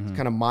 Mm-hmm. It's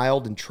kind of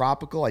mild and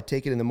tropical. I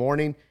take it in the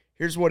morning.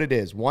 Here's what it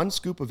is. 1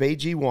 scoop of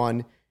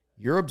AG1,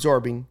 you're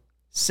absorbing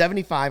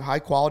 75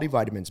 high-quality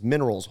vitamins,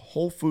 minerals,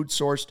 whole food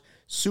sourced,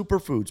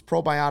 superfoods,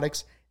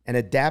 probiotics, and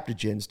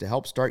adaptogens to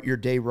help start your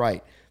day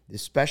right.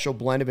 This special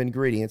blend of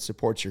ingredients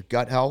supports your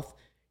gut health,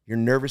 your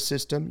nervous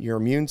system, your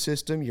immune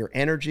system, your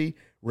energy,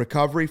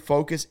 recovery,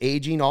 focus,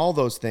 aging, all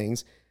those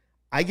things.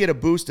 I get a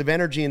boost of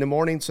energy in the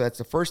morning, so that's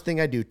the first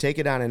thing I do. Take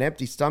it on an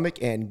empty stomach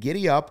and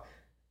giddy up.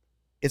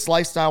 It's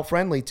lifestyle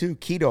friendly too.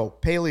 Keto,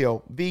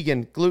 paleo,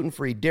 vegan,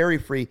 gluten-free,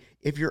 dairy-free.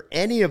 If you're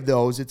any of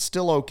those, it's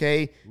still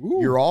okay. Ooh.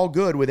 You're all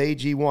good with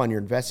AG1.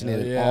 You're investing in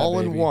it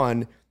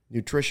all-in-one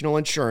nutritional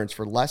insurance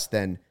for less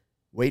than,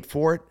 wait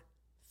for it,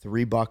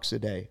 $3 a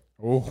day.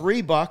 Ooh.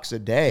 $3 a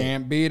day.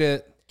 Can't beat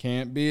it.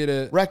 Can't beat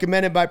it.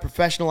 Recommended by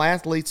professional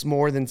athletes,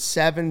 more than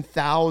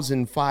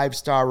 7,000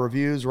 5-star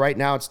reviews. Right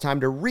now, it's time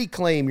to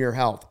reclaim your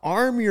health.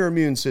 Arm your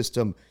immune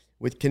system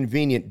with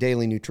convenient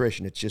daily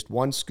nutrition. It's just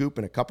 1 scoop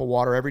and a cup of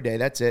water every day.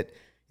 That's it.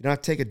 You don't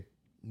have to take a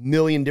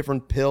million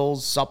different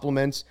pills,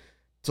 supplements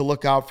to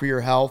look out for your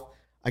health.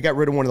 I got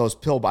rid of one of those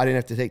pill, but I didn't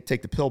have to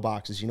take the pill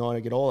boxes. When I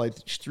get old, I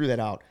just threw that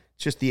out.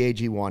 It's just the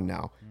AG1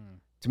 now.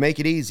 To make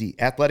it easy,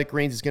 Athletic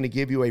Greens is going to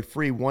give you a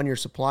free 1-year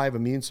supply of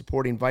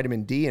immune-supporting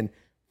vitamin D and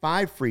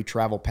 5 free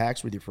travel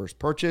packs with your first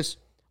purchase.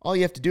 All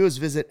you have to do is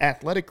visit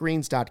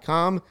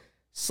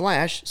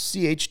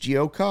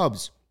athleticgreens.com/CHGO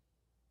Cubs.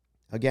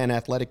 Again,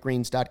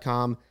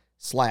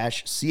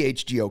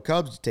 athleticgreens.com/CHGO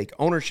Cubs to take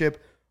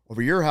ownership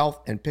over your health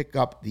and pick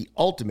up the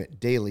ultimate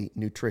daily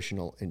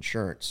nutritional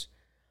insurance.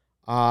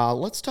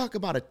 Let's talk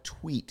about a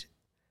tweet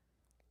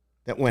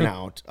that went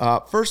out.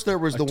 First, there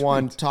was the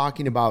one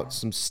talking about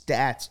some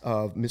stats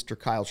of Mr.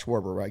 Kyle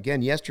Schwarber.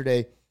 Again,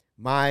 yesterday,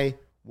 my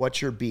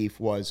what's your beef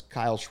was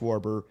Kyle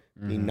Schwarber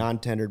being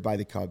non-tendered by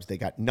the Cubs. They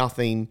got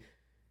nothing,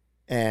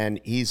 and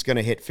he's going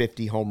to hit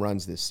 50 home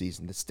runs this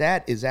season. The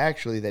stat is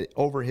actually that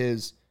over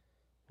his,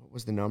 what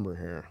was the number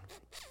here?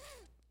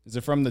 Is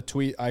it from the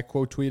tweet I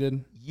quote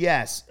tweeted?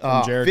 Yes.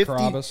 From Jared 50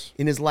 Carabas?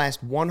 In his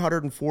last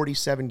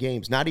 147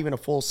 games, not even a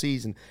full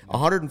season,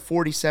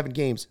 147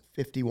 games,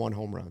 51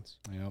 home runs.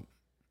 Yep.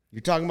 You're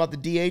talking about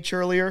the DH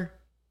earlier?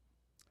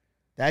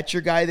 That's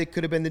your guy that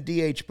could have been the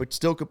DH, but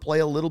still could play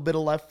a little bit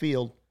of left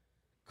field.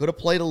 Could have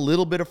played a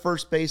little bit of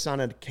first base on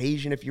an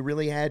occasion if you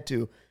really had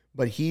to,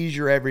 but he's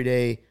your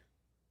everyday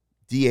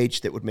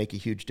DH that would make a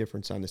huge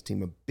difference on this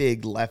team, a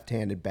big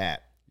left-handed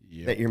bat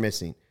that you're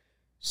missing.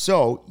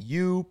 So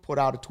you put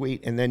out a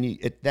tweet, and then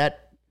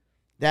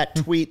that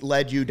tweet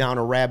led you down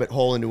a rabbit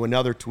hole into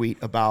another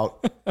tweet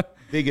about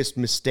biggest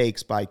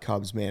mistakes by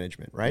Cubs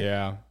management, right?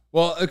 Yeah.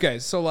 Well, okay,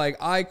 so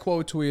I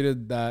quote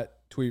tweeted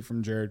that tweet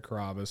from Jared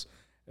Carabas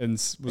and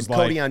was like,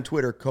 Cody on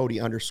Twitter,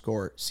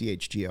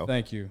 Cody_CHGO.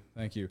 Thank you.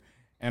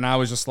 And I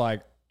was just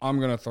like, I'm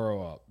gonna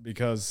throw up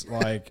because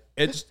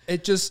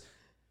it just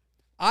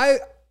I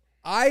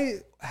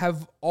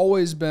have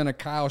always been a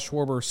Kyle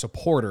Schwarber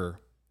supporter,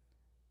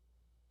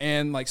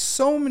 and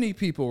so many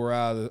people were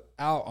out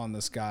on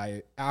this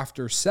guy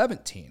after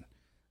 17,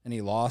 and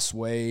he lost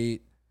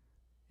weight.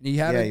 And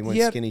he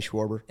went skinny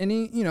Schwarber, and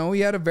he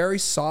had a very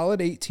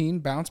solid 18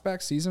 bounce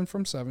back season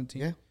from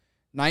 17. Yeah.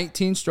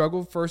 19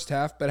 struggled first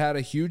half, but had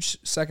a huge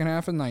second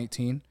half of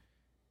 19,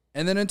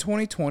 and then in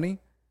 2020.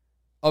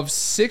 Of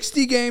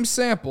 60 game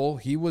sample,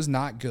 he was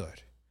not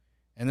good.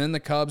 And then the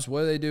Cubs,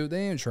 what do?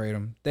 They didn't trade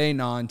him. They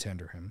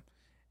non-tender him.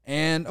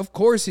 And, of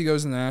course, he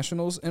goes to the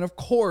Nationals. And, of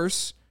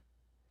course,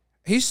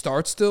 he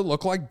starts to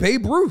look like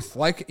Babe Ruth,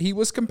 like he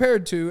was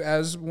compared to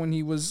as when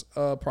he was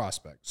a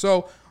prospect.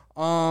 So,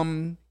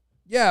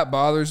 it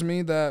bothers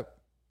me that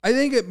 – I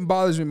think it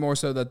bothers me more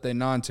so that they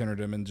non-tendered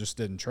him and just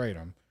didn't trade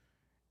him.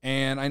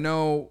 And I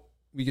know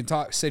we can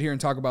sit here and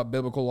talk about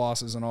biblical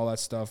losses and all that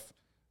stuff,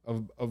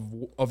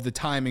 of the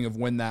timing of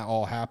when that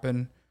all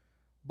happened.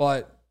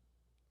 But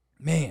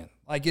man,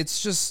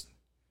 it's just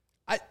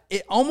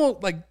it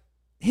almost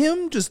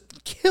him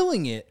just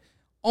killing it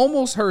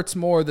almost hurts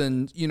more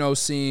than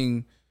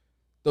seeing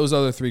those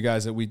other 3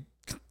 guys that we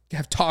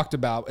have talked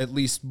about at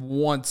least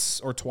once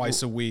or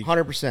twice a week.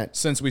 100%.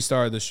 Since we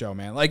started the show,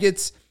 man. Like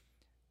it's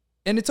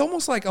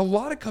almost like a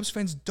lot of Cubs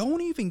fans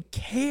don't even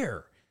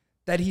care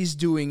that he's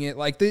doing it.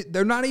 Like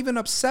they're not even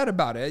upset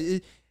about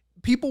it.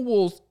 People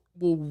will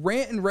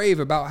rant and rave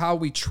about how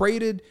we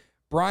traded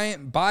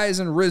Bryant, Baez,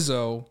 and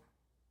Rizzo.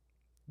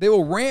 They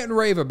will rant and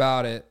rave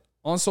about it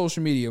on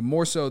social media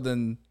more so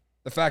than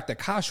the fact that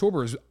Kyle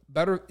Schwarber is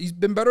better. He's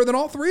been better than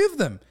all three of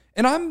them.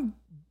 And I'm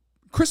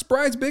Chris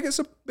Bryant's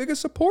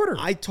biggest supporter.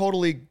 I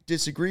totally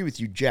disagree with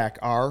you, Jack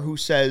R., who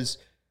says,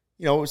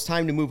 it was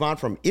time to move on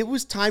from. It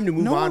was time to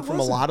move on from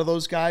a lot of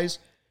those guys.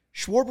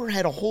 Schwarber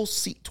had a whole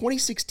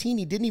 2016.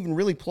 He didn't even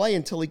really play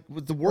until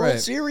with the World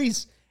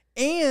Series.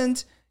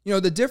 And,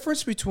 the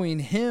difference between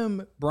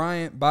him,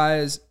 Bryant,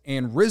 Baez,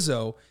 and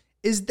Rizzo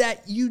is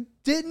that you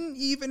didn't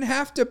even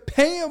have to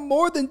pay him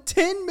more than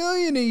 $10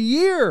 million a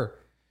year.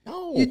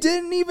 No. You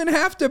didn't even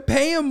have to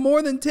pay him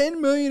more than $10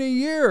 million a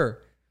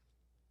year.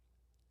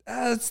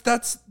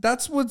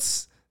 That's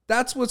what's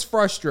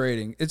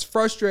frustrating. It's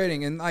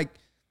frustrating, and like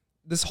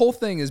this whole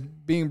thing is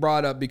being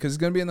brought up because he's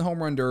going to be in the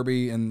home run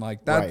derby, and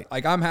like that, right.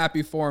 Like I'm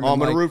happy for him. I'm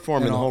going to root for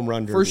him in the home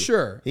run derby for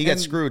sure. He got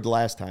screwed the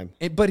last time,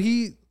 but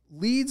he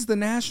leads the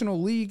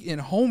National League in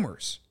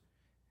homers,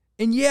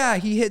 and yeah,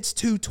 he hits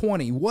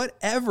 220.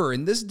 Whatever.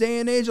 In this day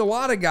and age, a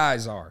lot of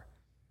guys are.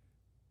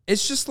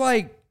 It's just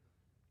like.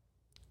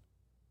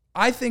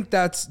 I think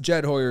that's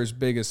Jed Hoyer's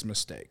biggest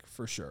mistake,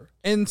 for sure.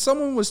 And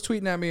someone was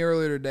tweeting at me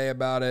earlier today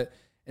about it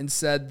and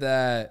said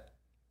that,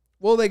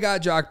 well, they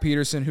got Jock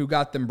Peterson, who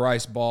got them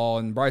Bryce Ball,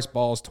 and Bryce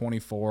Ball is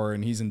 24,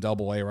 and he's in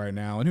Double-A right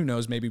now. And who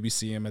knows, maybe we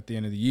see him at the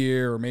end of the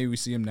year, or maybe we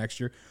see him next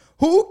year.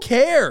 Who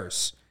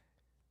cares?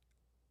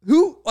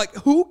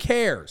 Who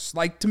cares?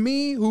 Like, to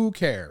me, who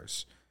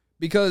cares?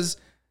 Because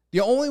the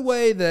only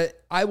way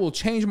that I will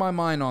change my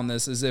mind on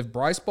this is if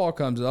Bryce Ball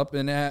comes up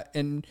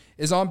and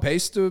is on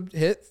pace to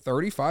hit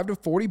 35 to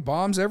 40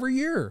 bombs every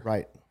year.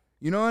 Right.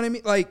 You know what I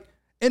mean? Like,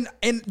 and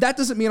that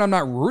doesn't mean I'm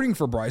not rooting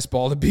for Bryce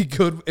Ball to be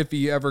good if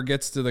he ever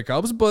gets to the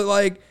Cubs, but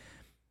like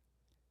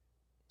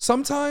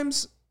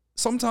sometimes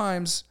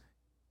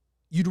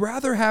you'd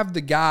rather have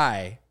the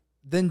guy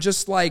than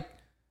just like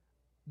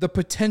the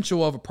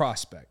potential of a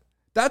prospect.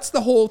 That's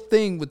the whole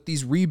thing with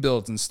these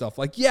rebuilds and stuff.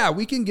 Like, yeah,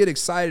 we can get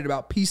excited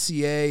about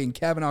PCA and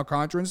Kevin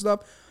Alcantara and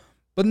stuff,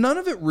 but none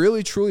of it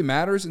really truly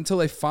matters until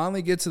they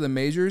finally get to the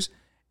majors.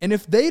 And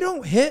if they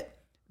don't hit,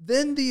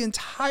 then the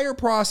entire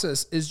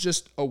process is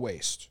just a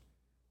waste.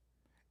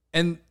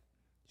 And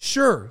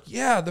sure,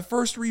 yeah, the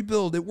first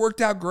rebuild, it worked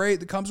out great.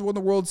 The Cubs won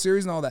the World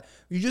Series and all that.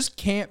 You just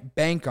can't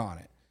bank on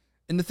it.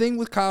 And the thing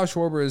with Kyle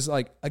Schwarber is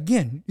like,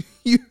 again,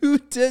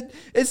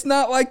 it's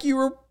not like you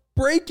were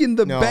breaking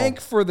the bank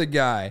for the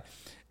guy.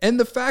 And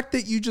the fact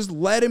that you just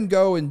let him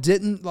go and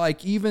didn't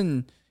like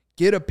even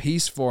get a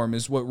piece for him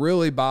is what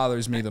really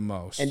bothers me the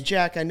most. And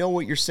Jack, I know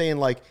what you're saying,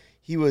 like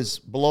he was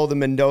below the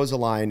Mendoza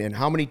line, and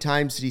how many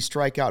times did he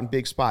strike out in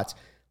big spots?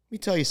 Let me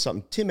tell you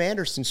something. Tim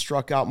Anderson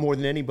struck out more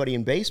than anybody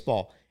in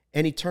baseball,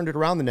 and he turned it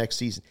around the next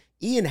season.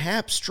 Ian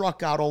Happ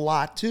struck out a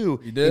lot, too,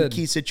 in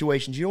key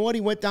situations. You know what?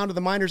 He went down to the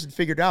minors and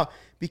figured it out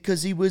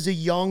because he was a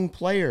young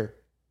player.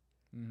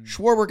 Mm-hmm.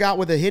 Schwarber got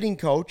with a hitting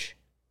coach.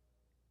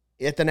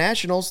 At the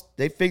Nationals,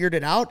 they figured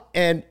it out.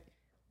 And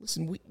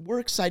listen,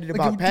 we're excited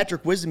about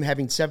Patrick Wisdom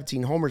having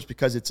 17 homers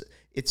because it's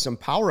some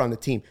power on the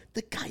team.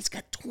 The guy's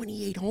got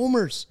 28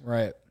 homers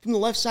from the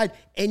left side,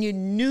 and you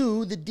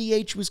knew the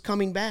DH was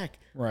coming back.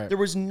 Right. There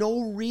was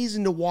no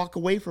reason to walk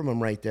away from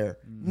him right there.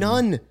 Mm-hmm.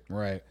 None.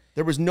 Right.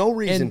 There was no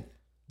reason. And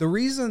the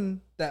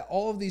reason that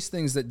all of these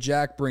things that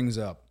Jack brings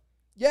up,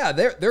 yeah,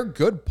 they're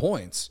good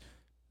points.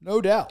 No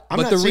doubt.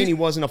 I'm not saying he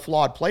wasn't a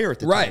flawed player at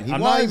the time. Right.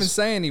 I'm not even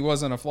saying he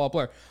wasn't a flawed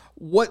player.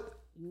 What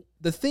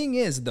the thing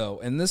is, though,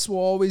 and this will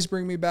always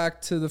bring me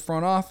back to the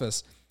front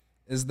office,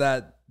 is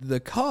that the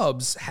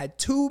Cubs had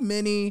too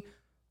many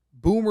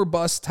boomer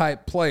bust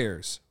type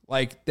players.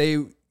 Like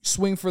they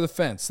swing for the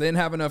fence. They didn't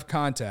have enough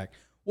contact.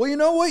 Well, you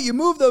know what? You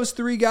move those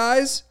three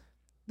guys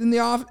in the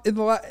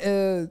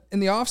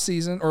off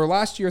season or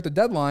last year at the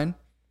deadline.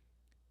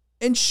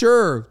 And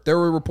sure, there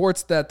were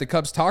reports that the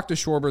Cubs talked to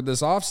Schwarber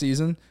this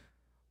offseason,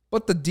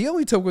 but the deal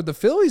he took with the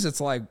Phillies,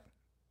 it's like,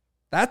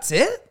 that's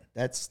it?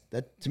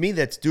 To me,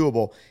 that's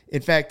doable.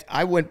 In fact,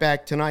 I went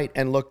back tonight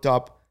and looked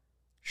up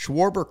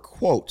Schwarber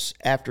quotes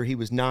after he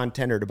was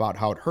non-tendered about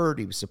how it hurt.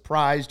 He was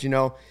surprised,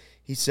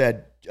 He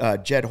said,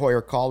 Jed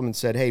Hoyer called him and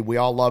said, hey, we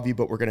all love you,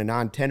 but we're going to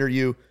non-tender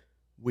you.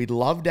 We'd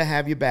love to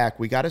have you back.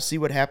 We got to see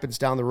what happens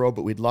down the road,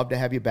 but we'd love to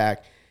have you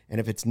back. And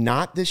if it's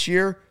not this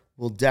year,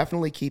 we'll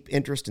definitely keep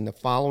interest in the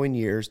following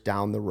years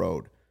down the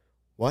road.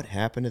 What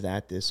happened to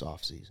that this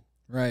offseason?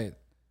 Right.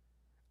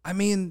 I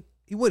mean,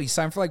 he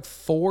signed for like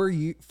 4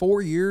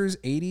 years,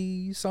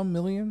 80-some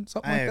million,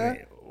 something like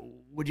that?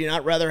 Would you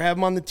not rather have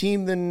him on the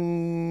team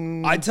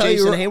than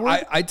Jason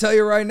Hayward? I tell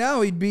you right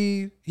now, he'd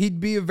be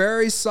a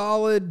very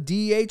solid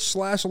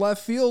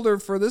DH/left fielder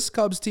for this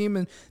Cubs team,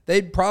 and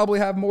they'd probably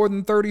have more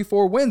than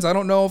 34 wins. I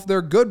don't know if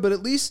they're good, but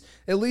at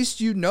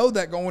least you know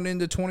that going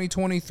into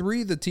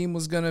 2023, the team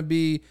was going to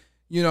be,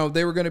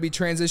 they were going to be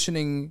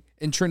transitioning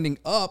and trending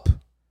up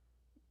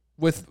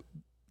with,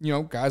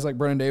 guys like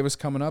Brennan Davis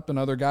coming up and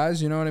other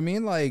guys, you know what I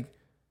mean? Like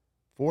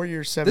 4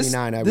 years,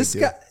 79, this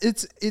guy,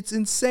 it's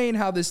insane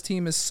how this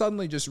team has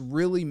suddenly just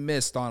really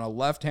missed on a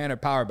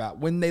left-handed power bat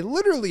when they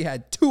literally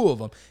had two of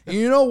them. And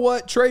you know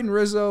what? Trading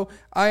Rizzo,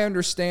 I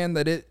understand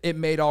that it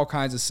made all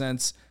kinds of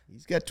sense.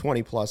 He's got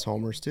 20-plus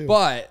homers, too.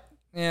 But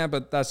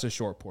that's a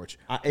short porch.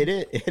 It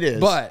is.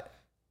 But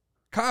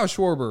Kyle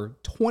Schwarber,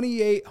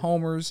 28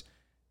 homers,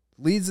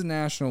 leads the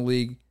National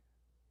League,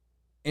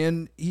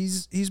 and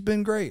he's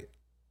been great.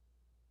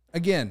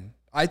 Again,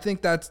 I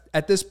think that's,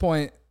 at this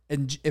point,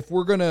 and if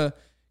we're going to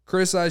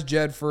criticize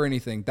Jed for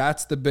anything,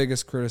 that's the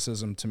biggest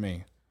criticism to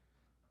me.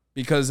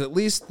 Because at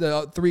least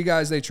the three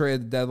guys they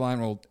traded at the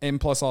deadline,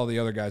 and plus all the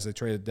other guys they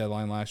traded at the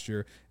deadline last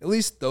year, at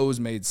least those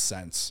made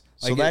sense.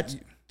 So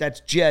that's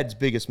Jed's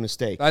biggest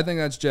mistake. I think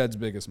that's Jed's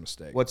biggest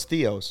mistake. What's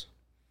Theo's?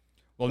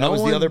 Well, that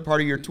was the other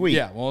part of your tweet.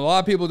 Yeah, well, a lot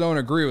of people don't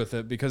agree with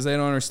it because they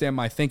don't understand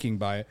my thinking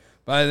by it.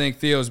 But I think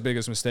Theo's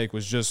biggest mistake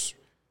was just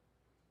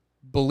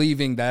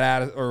believing in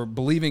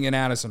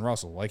Addison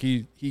Russell. Like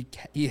he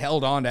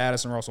held on to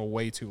Addison Russell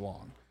way too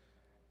long.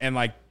 And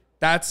like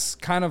that's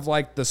kind of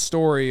like the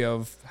story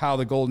of how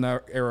the golden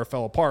era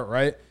fell apart,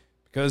 right?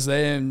 Because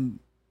they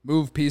didn't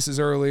move pieces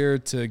earlier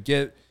to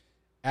get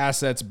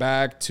assets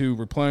back to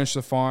replenish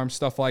the farm,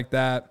 stuff like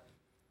that.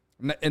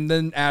 And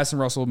then Addison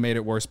Russell made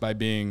it worse by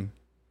being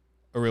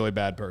a really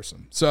bad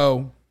person.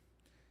 So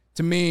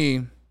to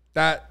me,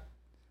 that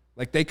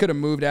like they could have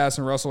moved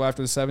Addison Russell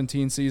after the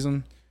 17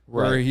 season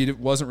where he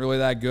wasn't really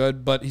that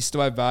good, but he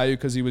still had value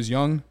because he was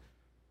young.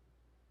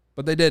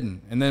 But they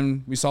didn't. And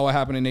then we saw what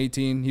happened in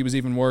 18. He was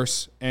even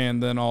worse.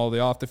 And then all the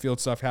off-the-field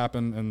stuff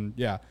happened. And,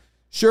 yeah,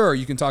 sure,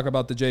 you can talk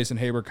about the Jason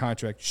Haber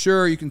contract.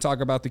 Sure, you can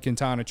talk about the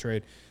Quintana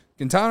trade.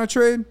 Quintana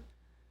trade,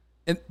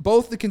 and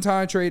both the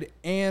Quintana trade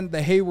and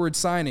the Hayward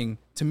signing,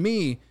 to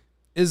me,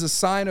 is a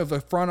sign of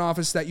a front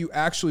office that you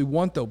actually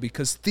want, though,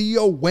 because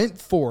Theo went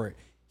for it.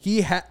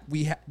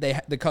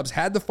 The Cubs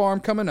had the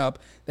farm coming up.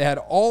 They had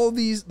all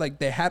these, like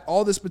they had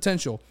all this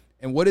potential.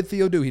 And what did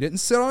Theo do? He didn't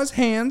sit on his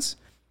hands.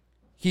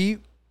 He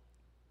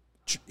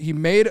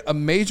made a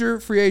major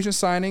free agent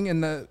signing in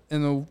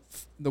the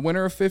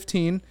winter of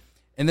 15,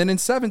 and then in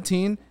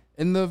 17,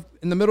 in the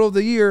middle of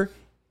the year,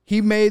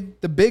 he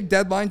made the big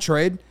deadline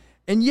trade.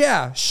 And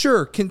yeah,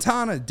 sure,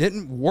 Quintana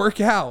didn't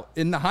work out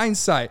in the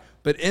hindsight,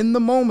 but in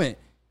the moment,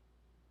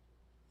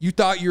 you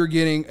thought you were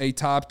getting a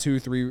top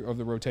 2-3 of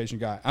the rotation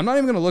guy. I'm not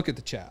even going to look at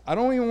the chat. I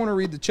don't even want to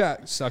read the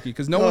chat, Sucky,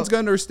 because no one's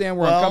going to understand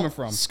where I'm coming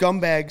from.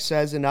 Scumbag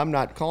says, and I'm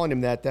not calling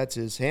him that, that's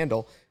his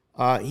handle.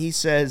 He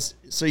says,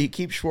 so you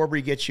keep Schwarber,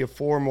 he gets you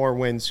 4 more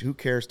wins. Who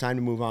cares? Time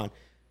to move on.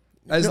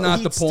 That's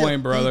not the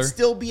point, brother. He'd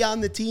still be on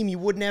the team. You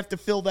wouldn't have to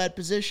fill that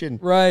position.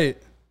 Right.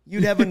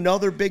 You'd have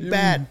another big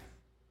bat.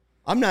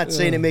 I'm not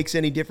saying it makes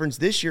any difference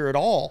this year at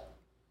all.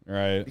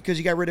 Right. Because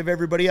you got rid of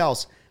everybody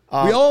else.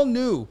 We all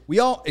knew.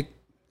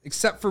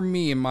 Except for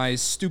me and my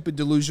stupid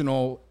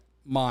delusional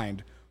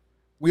mind,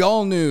 we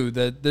all knew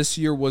that this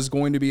year was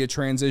going to be a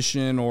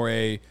transition or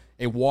a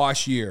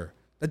wash year.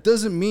 That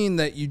doesn't mean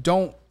that you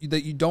don't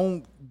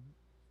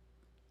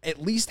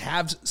at least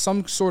have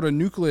some sort of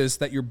nucleus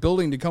that you're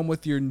building to come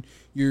with your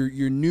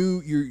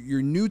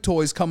new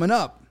toys coming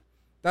up.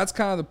 That's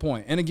kind of the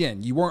point. And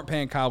again, you weren't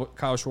paying Kyle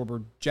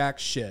Schwarber jack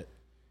shit.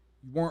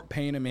 You weren't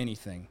paying him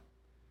anything.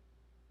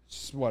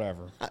 Just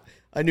whatever.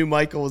 I knew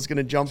Michael was going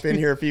to jump in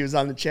here if he was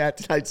on the chat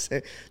tonight.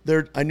 Say,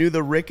 I knew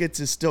the Ricketts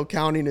is still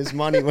counting his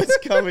money was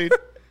coming.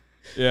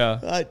 Yeah.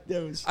 That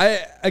was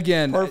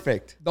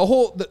perfect.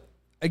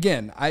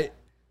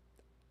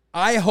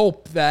 I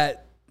hope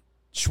that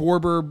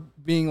Schwarber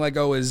being let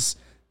go is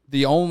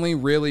the only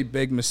really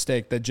big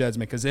mistake that Jed's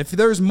made. Because if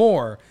there's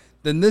more,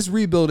 then this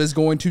rebuild is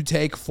going to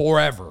take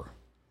forever.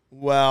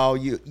 Well,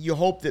 you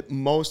hope that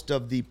most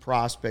of the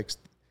prospects,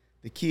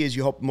 the key is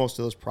you hope most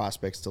of those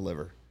prospects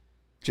deliver.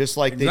 Just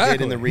like they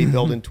did in the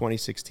rebuild in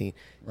 2016.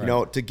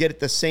 Right. To get at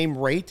the same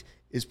rate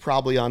is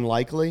probably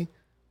unlikely,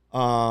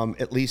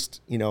 at least,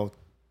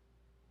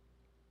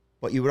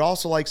 but you would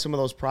also like some of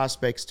those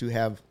prospects to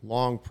have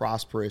long,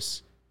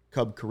 prosperous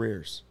Cub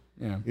careers.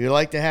 Yeah. You'd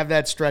like to have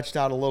that stretched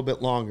out a little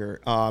bit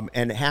longer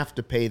and have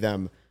to pay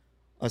them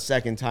a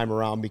second time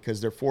around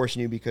because they're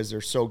forcing you because they're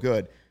so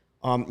good.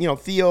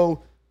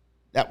 Theo,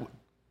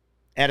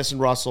 Addison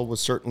Russell was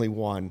certainly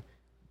one.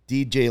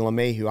 DJ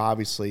LeMahieu,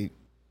 obviously,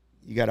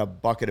 you got a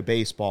bucket of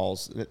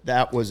baseballs.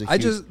 That was a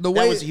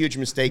huge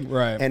mistake.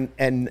 Right.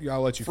 And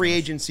free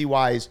agency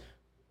wise,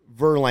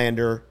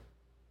 Verlander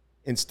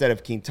instead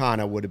of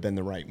Quintana would have been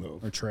the right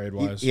move. Or trade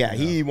wise.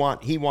 He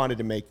wanted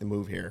to make the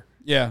move here.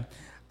 Yeah.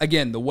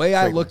 Again, the way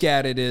I look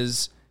at it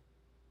is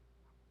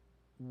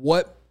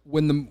what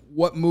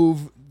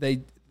move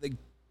they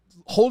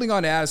holding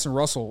on to Addison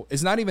Russell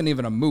is not even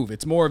a move.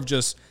 It's more of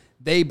just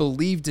they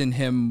believed in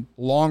him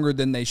longer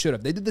than they should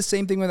have. They did the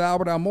same thing with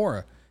Albert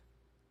Almora.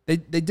 They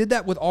did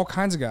that with all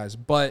kinds of guys,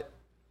 but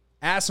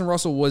Addison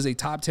Russell was a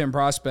top 10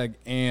 prospect,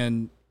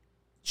 and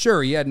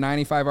sure, he had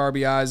 95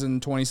 RBIs in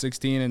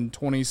 2016 and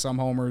 20-some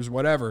homers,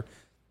 whatever.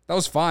 that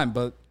was fine.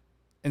 But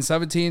in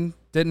 17,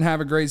 didn't have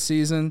a great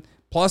season.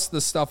 Plus, the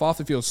stuff off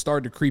the field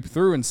started to creep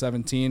through in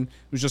 17. It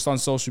was just on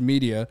social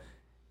media,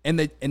 and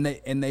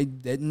they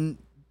didn't,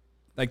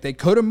 like, they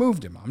could have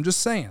moved him. I'm just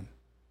saying.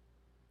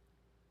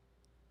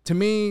 To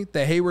me,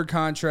 the Hayward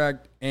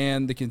contract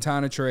and the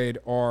Quintana trade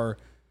are,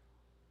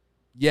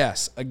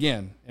 yes,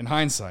 again, in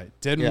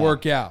hindsight, didn't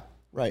work out.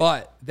 Right.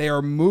 But they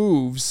are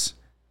moves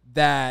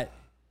that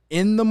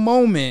in the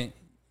moment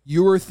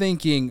you were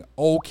thinking,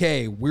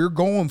 okay, we're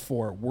going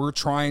for it. We're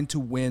trying to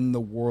win the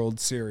World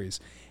Series.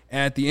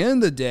 And at the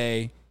end of the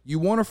day, you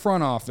want a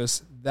front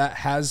office that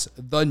has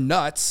the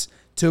nuts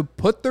to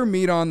put their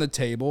meat on the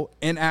table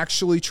and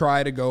actually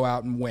try to go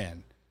out and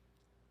win.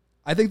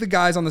 I think the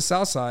guys on the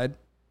South Side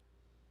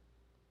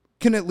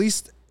can at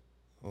least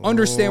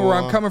understand where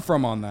I'm coming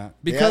from on that.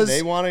 Because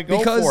they want to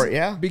go for it,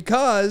 yeah.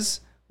 Because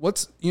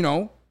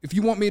if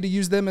you want me to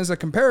use them as a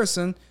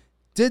comparison,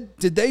 did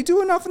they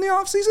do enough in the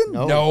offseason?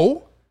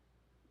 No.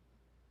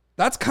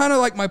 That's kind of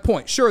like my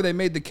point. Sure, they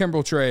made the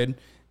Kimbrel trade,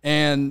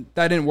 and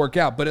that didn't work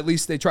out, but at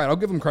least they tried. I'll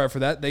give them credit for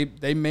that.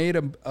 They made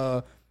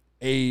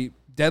a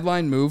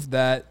deadline move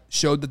that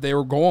showed that they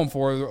were going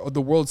for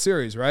the World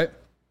Series, right?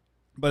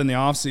 But in the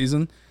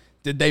offseason,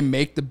 did they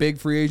make the big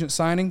free agent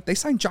signing? They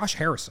signed Josh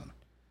Harrison.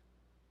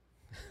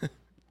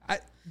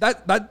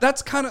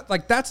 That's kind of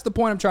like, that's the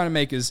point I'm trying to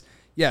make is,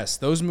 yes,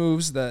 those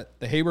moves, that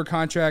the Hayward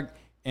contract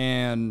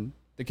and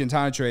the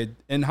Quintana trade,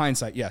 in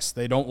hindsight, yes,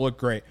 they don't look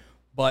great.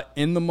 But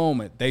in the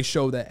moment, they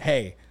show that,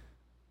 hey,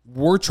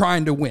 we're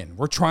trying to win.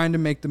 We're trying to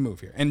make the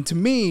move here. And to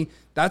me,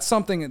 that's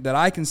something that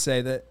I can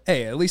say that,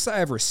 hey, at least I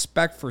have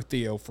respect for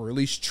Theo for at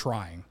least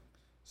trying.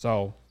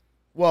 So,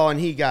 well, and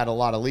he got a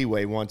lot of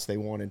leeway once they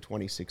won in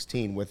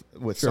 2016 with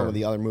some of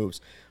the other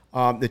moves.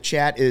 The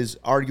chat is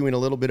arguing a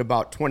little bit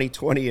about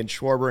 2020 and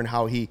Schwarber and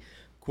how he,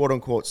 quote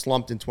unquote,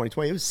 slumped in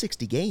 2020. It was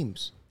 60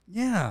 games.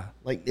 Yeah.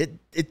 Like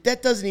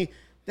that doesn't even,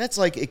 that's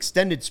like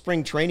extended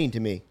spring training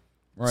to me.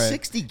 Right.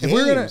 60 games. If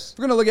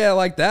we're gonna look at it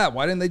like that,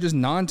 why didn't they just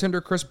non-tender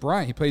Chris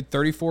Bryant? He played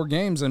 34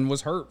 games and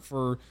was hurt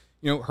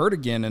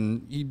again,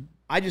 and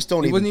I just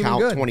don't even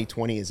count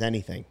 2020 as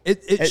anything.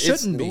 It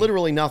shouldn't be.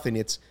 Literally nothing.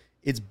 It's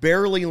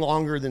barely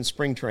longer than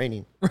spring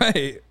training.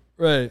 Right.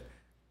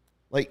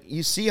 Like,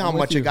 you see how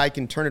much a guy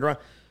can turn it around.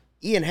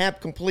 Ian Happ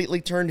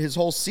completely turned his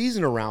whole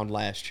season around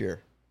last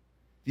year.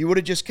 If you would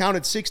have just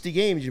counted 60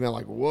 games, you'd be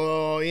like,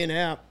 whoa, Ian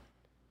Happ.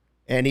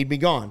 And he'd be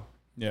gone.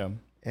 Yeah.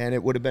 And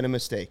it would have been a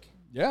mistake.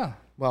 Yeah.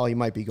 Well, he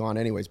might be gone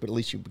anyways, but at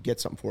least you get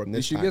something for him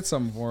this time. At least you get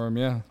something for him,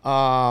 yeah.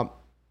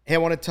 Hey, I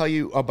want to tell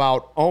you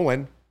about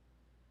Owen.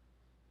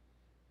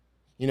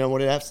 You know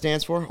what that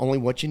stands for? Only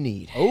what you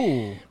need.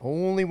 Oh.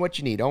 Only what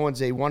you need.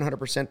 Owen's a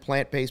 100%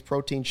 plant-based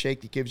protein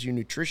shake that gives you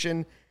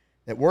nutrition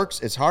that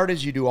works as hard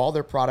as you do. All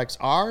their products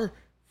are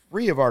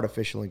free of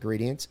artificial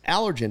ingredients,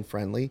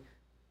 allergen-friendly.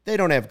 They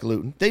don't have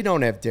gluten. They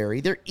don't have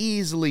dairy. They're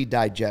easily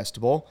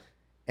digestible.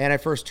 And I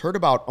first heard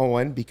about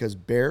Owen because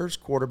Bears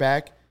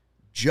quarterback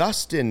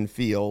Justin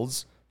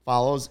Fields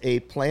follows a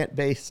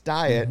plant-based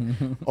diet.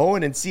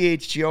 Owen and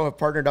CHGO have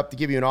partnered up to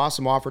give you an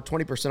awesome offer,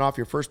 20% off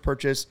your first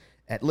purchase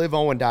at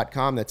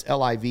liveowen.com. That's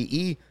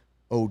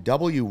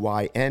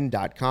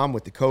LIVEOWYN.com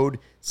with the code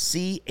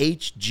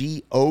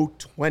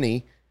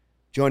CHGO20.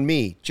 Join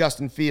me,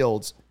 Justin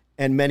Fields,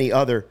 and many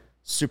other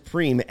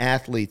supreme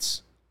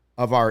athletes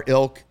of our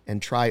ilk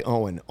and try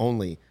Owen,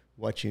 only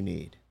what you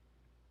need.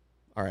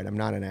 All right, I'm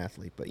not an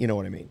athlete, but you know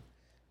what I mean.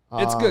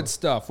 It's good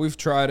stuff. We've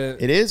tried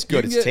it. It is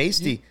good. It's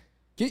tasty.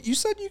 You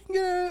said you can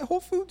get it at Whole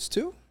Foods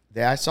too?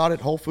 Yeah, I saw it at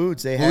Whole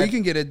Foods. You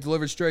can get it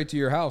delivered straight to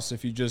your house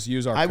if you just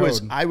use our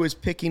code. I was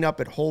picking up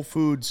at Whole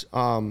Foods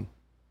on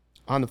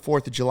the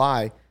 4th of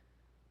July.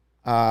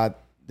 The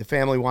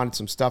family wanted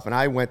some stuff, and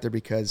I went there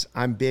because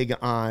I'm big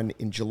on,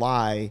 in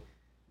July,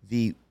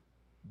 the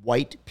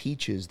white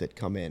peaches that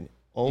come in.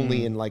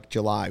 Only in like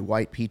July,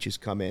 white peaches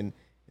come in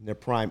their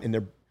prime. And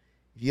if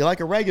you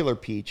like a regular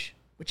peach,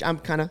 which I'm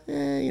kind of,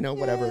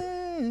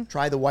 whatever.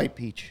 Try the white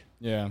peach.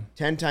 Yeah.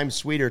 10 times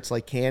sweeter. It's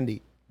like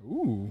candy.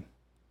 Ooh.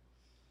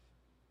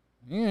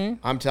 Yeah.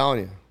 I'm telling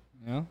you.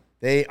 Yeah.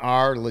 They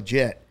are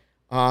legit.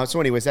 So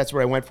anyways, that's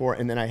what I went for.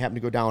 And then I happened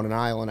to go down an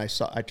aisle, and I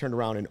turned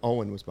around, and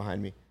Owen was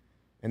behind me.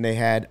 And they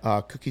had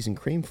cookies and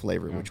cream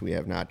flavor, which we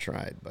have not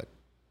tried. But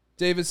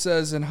David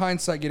says, in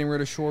hindsight, getting rid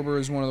of Schwarber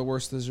is one of the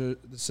worst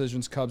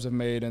decisions Cubs have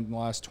made in the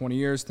last 20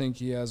 years. Think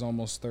he has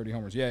almost 30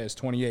 homers. Yeah, it's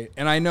 28.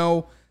 And I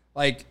know,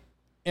 like,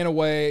 in a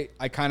way,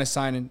 I kind of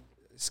sound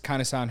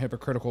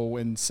hypocritical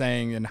when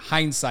saying, in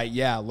hindsight,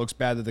 yeah, it looks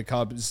bad that the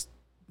Cubs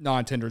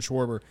non-tendered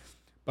Schwarber.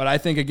 But I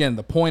think, again,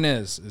 the point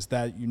is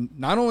that you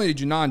not only did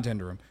you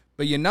non-tender him,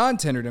 but you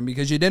non-tendered him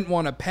because you didn't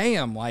want to pay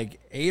him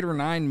like $8 or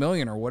 $9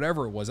 million or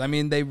whatever it was. I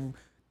mean, they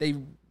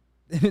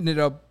ended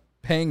up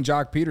paying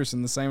Jock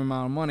Peterson the same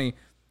amount of money.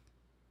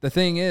 The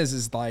thing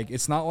is like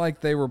it's not like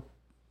they were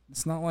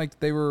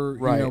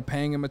right,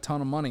 paying him a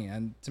ton of money.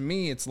 And to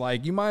me, it's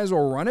like you might as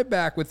well run it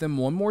back with him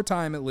one more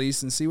time at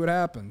least and see what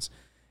happens.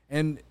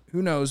 And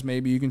who knows,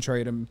 maybe you can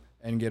trade him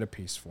and get a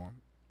piece for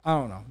him. I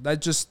don't know.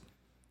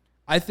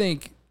 I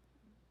think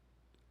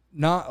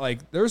not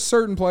like there's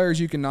certain players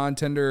you can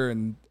non-tender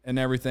and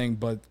everything,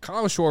 but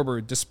Kyle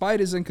Schwarber, despite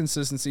his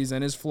inconsistencies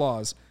and his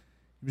flaws,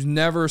 he was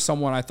never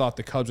someone I thought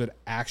the Cubs would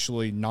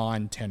actually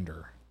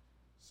non-tender.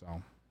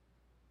 So,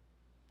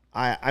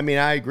 I mean,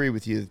 I agree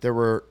with you.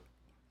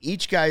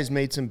 Each guy's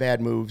made some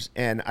bad moves,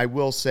 and I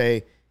will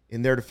say,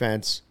 in their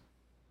defense,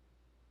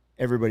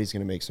 everybody's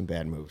going to make some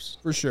bad moves.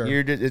 For sure.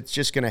 It's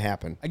just going to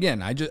happen.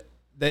 Again,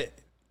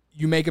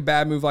 you make a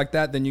bad move like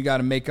that, then you got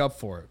to make up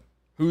for it.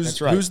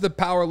 That's right. Who's the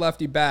power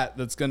lefty bat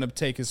that's going to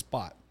take his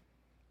spot?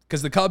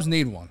 Because the Cubs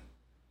need one.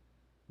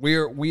 We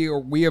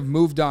have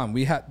moved on.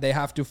 They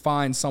have to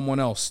find someone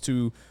else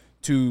to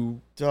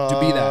be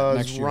that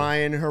next year. Does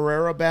Ryan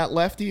Herrera bat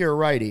lefty or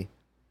righty?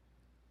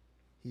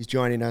 He's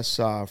joining us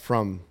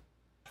from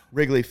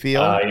Wrigley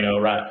Field.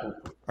 Right.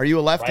 Are you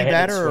a lefty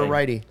batter or a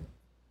righty?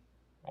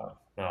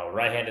 No,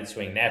 right-handed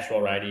swing,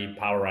 natural righty,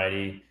 power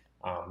righty.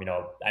 I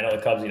know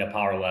the Cubs need a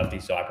power lefty,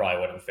 so I probably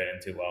wouldn't fit in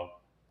too well.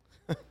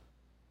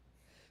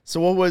 So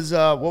what was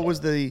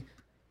the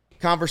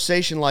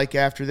conversation like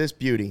after this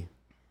beauty?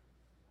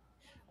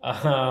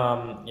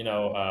 Sam,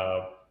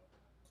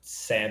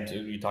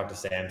 you talked to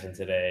Samson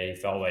today.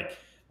 He felt like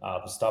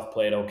the stuff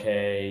played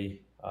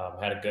okay.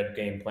 Had a good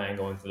game plan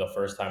going through the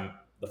first time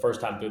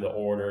through the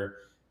order.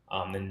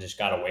 Then just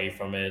got away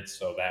from it.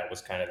 So that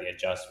was kind of the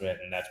adjustment,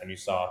 and that's when you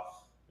saw,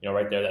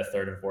 right there that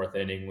third and fourth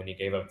inning when he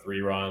gave up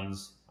 3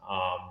 runs.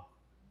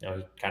 He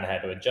kind of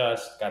had to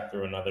adjust. Got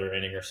through another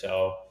inning or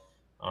so.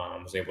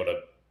 Was able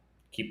to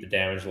keep the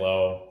damage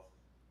low.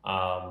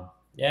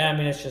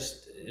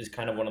 It's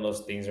kind of one of those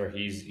things where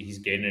he's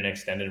getting an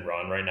extended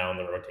run right now in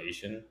the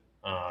rotation.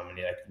 And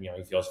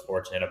he feels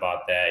fortunate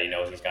about that. He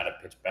knows he's got to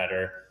pitch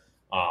better.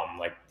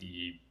 Like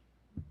the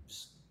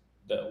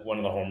one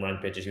of the home run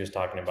pitches he was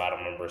talking about, I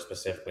don't remember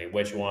specifically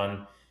which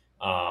one.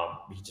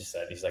 He just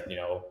said, he's like,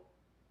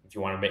 if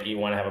you want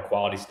to have a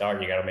quality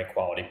start, you got to make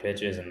quality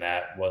pitches, and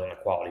that wasn't a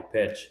quality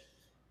pitch.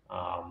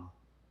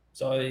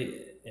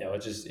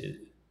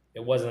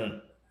 It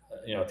wasn't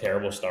a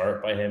terrible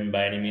start by him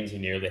by any means. He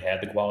nearly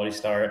had the quality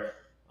start.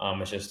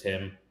 It's just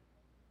him,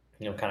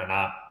 kind of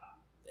not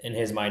in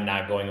his mind,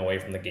 not going away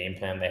from the game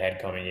plan they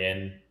had coming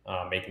in,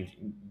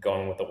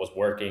 going with what was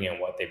working and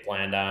what they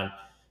planned on.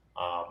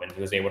 And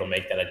he was able to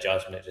make that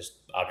adjustment. It just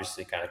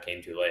obviously kind of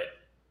came too late.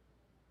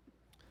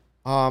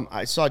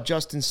 I saw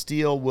Justin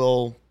Steele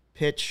will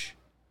pitch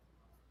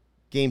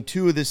game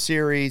 2 of the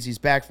series. He's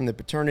back from the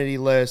paternity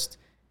list,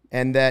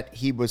 and that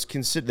he was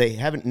considered. They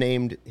haven't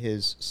named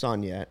his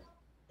son yet,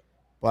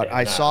 but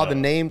I saw the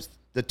names,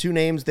 the 2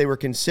 names they were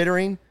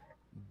considering,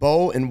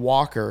 Bo and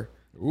Walker.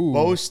 Ooh.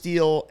 Bo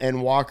Steele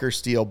and Walker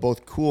Steele,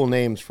 both cool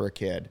names for a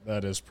kid.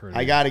 That is pretty.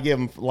 I got to give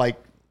him,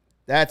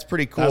 that's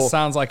pretty cool. That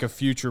sounds like a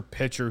future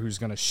pitcher who's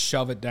going to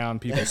shove it down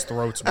people's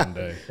throats one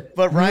day.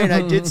 But Ryan,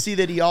 I did see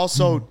that he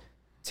also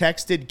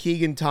texted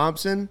Keegan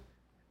Thompson.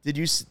 Did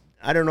you?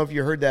 I don't know if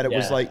you heard that. It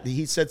was like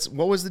he said,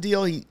 what was the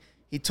deal? He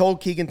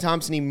told Keegan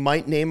Thompson he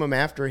might name him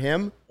after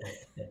him.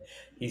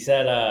 He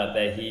said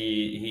that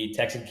he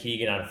texted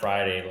Keegan on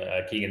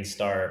Friday, Keegan's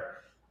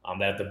start,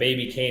 that if the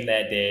baby came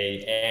that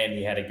day and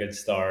he had a good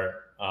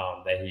start,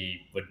 that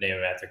he would name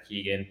him after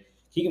Keegan.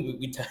 Keegan,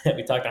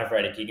 we talked on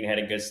Friday. Keegan had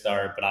a good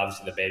start, but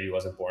obviously the baby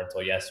wasn't born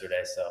until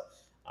yesterday. So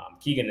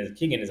Keegan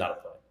is out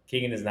of play.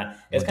 Keegan is not.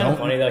 It's kind of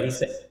funny though. He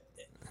said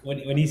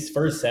when he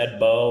first said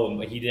Bo,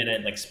 he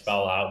didn't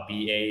spell out Beau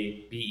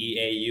yet.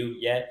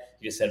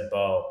 He just said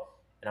Bo,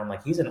 and I'm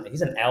like, he's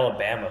an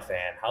Alabama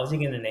fan. How's he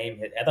going to name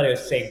his? I thought he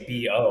was saying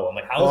Bo. I'm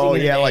like, how's he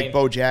going to name like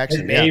Bo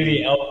Jackson, his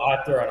baby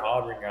after an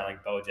Auburn guy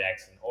like Bo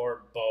Jackson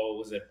or Bo?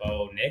 Was it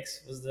Bo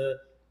Nix? Who's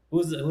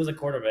the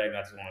quarterback?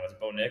 Not too long. Was it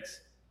Bo Nix?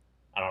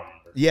 I don't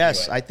remember.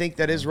 Yes, anyway. I think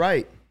that is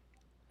right.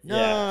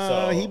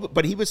 No,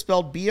 but he was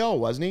spelled B-O,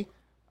 wasn't he?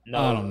 No,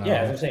 I don't know.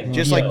 Yeah, I'm saying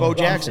just like Bo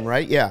Jackson,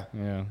 right? Yeah.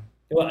 Yeah.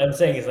 What I'm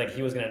saying is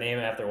he was going to name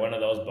it after one of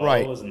those Bo's,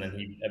 right. And then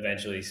he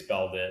eventually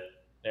spelled it,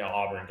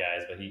 Auburn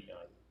guys, but he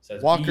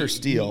says Walker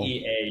Steele.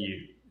 Beau.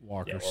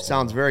 Walker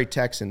sounds very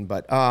Texan,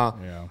 but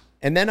yeah.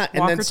 And then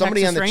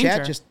somebody Texas on the Ranger.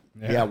 chat just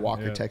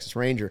Walker Texas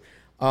Ranger.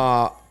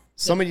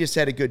 Somebody just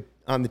had a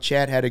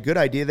good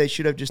idea. They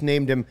should have just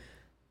named him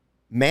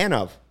Man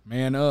of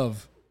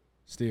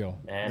Steel.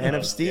 Man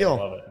of Steel.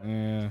 Yeah, I love it.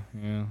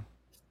 Yeah.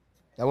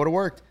 That would have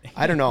worked.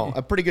 I don't know.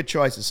 A pretty good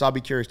choice. So I'll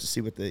be curious to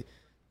see what the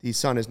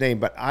son is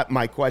named. But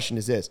my question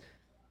is this.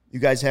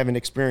 You guys haven't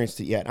experienced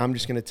it yet. I'm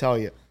just going to tell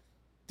you.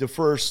 The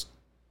first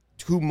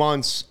 2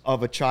 months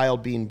of a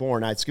child being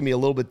born, it's going to be a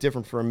little bit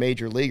different for a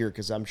major leaguer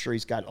because I'm sure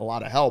he's got a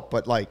lot of help.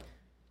 But,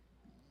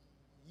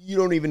 you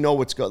don't even know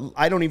what's going on.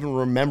 I don't even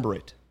remember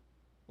it.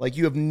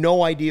 You have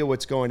no idea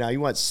what's going on.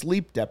 You want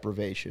sleep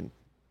deprivation.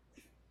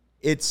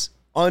 It's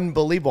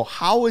unbelievable.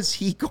 How is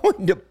he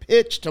going to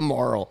pitch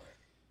tomorrow?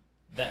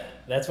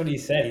 That's what he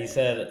said. He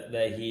said that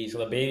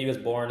the baby was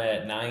born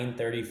at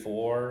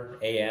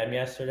 9:34 a.m.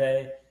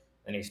 yesterday,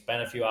 and he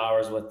spent a few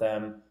hours with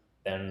them,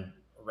 then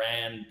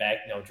ran back,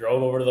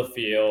 drove over to the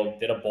field,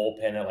 did a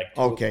bullpen at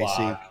 2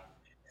 o'clock.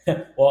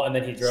 Well, and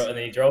then he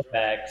drove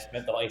back.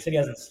 He said he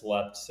hasn't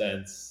slept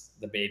since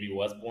the baby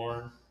was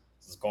born.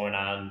 It's going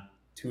on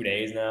 2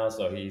 days now,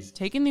 so he's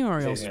taking the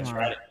Orioles he's gonna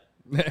tomorrow.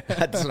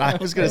 That's what I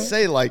was going to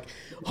say. Like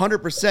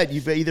 100%,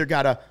 you've either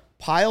got to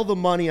pile the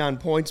money on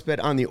PointsBet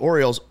on the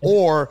Orioles,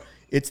 or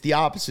it's the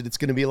opposite. It's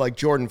going to be like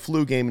Jordan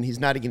flu game, and he's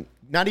not even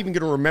going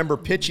to remember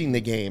pitching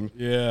the game.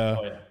 Yeah.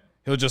 Oh, yeah.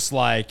 He'll just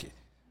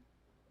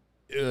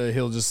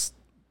he'll just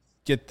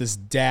get this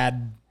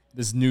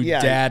new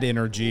dad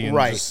energy and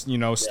just,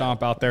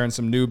 stomp out there in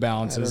some New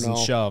Balances and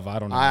shove. I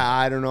don't know.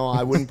 I don't know.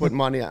 I wouldn't put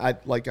money.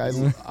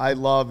 I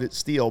love it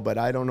Steele, but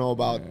I don't know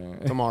about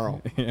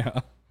tomorrow.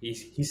 Yeah.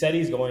 He said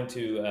he's going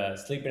to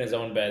sleep in his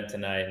own bed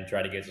tonight and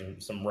try to get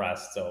some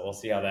rest. So we'll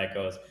see how that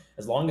goes.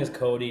 As long as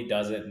Cody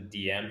doesn't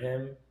DM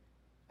him,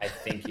 I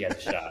think he has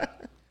a shot.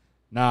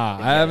 Nah,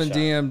 I haven't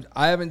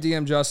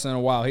DM'd Justin in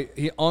a while.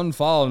 He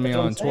unfollowed me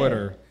on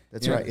Twitter.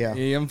 That's right, yeah.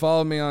 He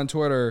unfollowed me on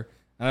Twitter,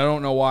 and I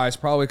don't know why. It's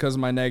probably because of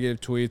my negative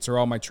tweets or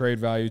all my trade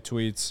value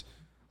tweets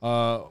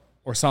or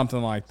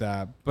something like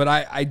that. But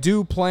I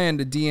do plan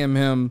to DM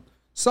him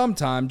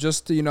sometime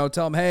just to,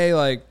 tell him, hey,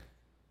 like,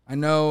 I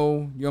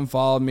know you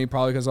unfollowed me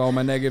probably because of all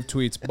my negative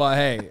tweets, but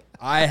hey,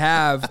 I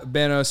have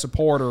been a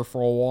supporter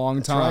for a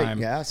long time. Right.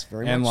 Yes,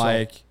 very and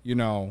much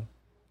so.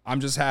 I'm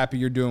just happy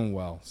you're doing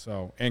well.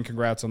 So, and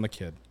congrats on the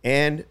kid.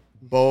 And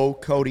Bo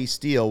Cody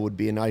Steele would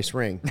be a nice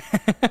ring.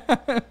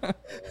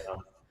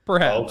 Perhaps.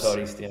 Bo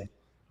Cody Steele.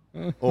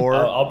 Or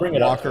I'll bring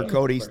it Walker up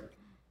to him.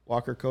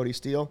 Walker Cody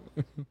Steele.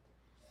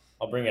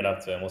 I'll bring it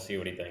up to him. We'll see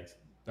what he thinks.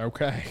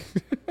 Okay.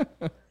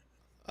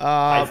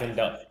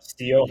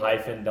 Steele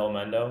hyphen Del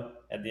Mendo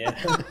at the end.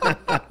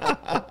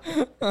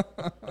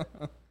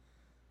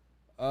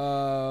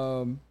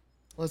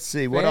 Let's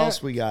see. What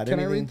else we got? Can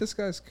I read this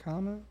guy's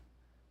comment?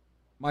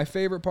 My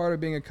favorite part of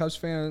being a Cubs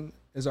fan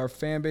is our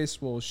fan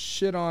base will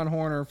shit on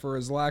Horner for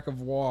his lack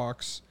of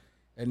walks.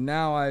 And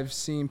now I've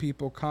seen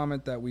people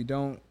comment that we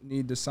don't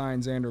need to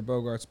sign Xander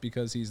Bogaerts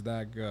because he's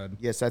that good.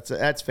 Yes, that's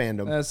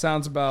fandom. That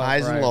sounds about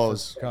highs right and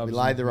lows. Cubs. We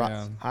lied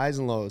highs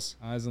and lows.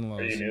 Highs and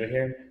lows. Are you new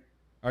here?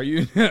 Are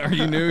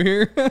you new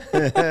here?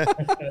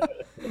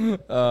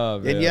 Oh,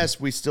 man. And yes,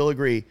 we still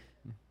agree.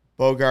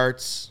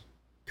 Bogarts,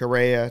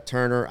 Correa,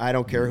 Turner, I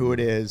don't care who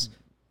it is.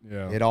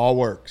 Yeah. It all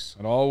works.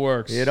 It all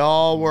works.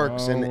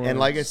 And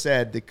like I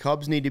said, the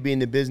Cubs need to be in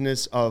the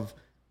business of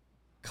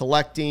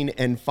collecting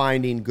and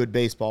finding good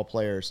baseball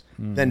players,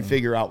 then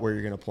figure out where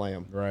you're going to play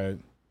them. Right.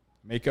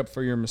 Make up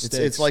for your mistakes.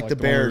 It's like the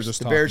Bears.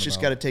 The Bears just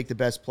got to to take the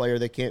best player.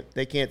 They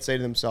can't say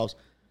to themselves,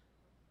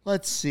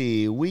 let's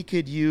see, we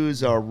could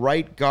use a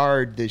right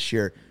guard this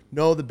year.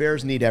 No, the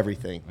Bears need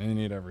everything. They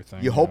need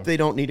everything. You hope they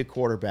don't need a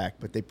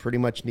quarterback, but they pretty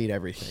much need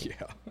everything.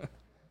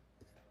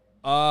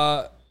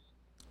 Yeah.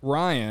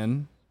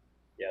 Ryan.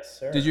 Yes,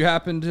 sir. Did you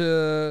happen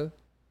to,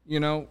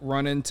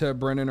 run into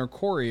Brendan or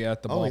Corey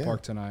at the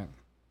ballpark tonight?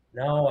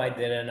 No, I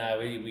didn't.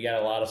 We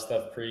got a lot of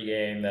stuff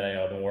pregame that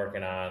I've been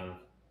working on,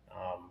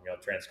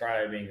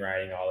 transcribing,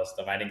 writing, all this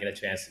stuff. I didn't get a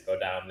chance to go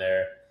down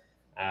there.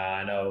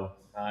 I know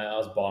I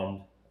was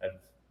bummed.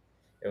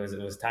 It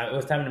was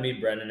time to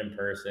meet Brendan in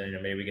person.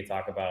 Maybe we could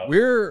talk about.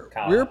 We're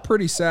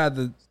pretty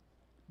sad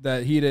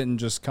that he didn't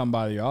just come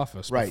by the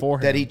office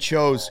beforehand. That he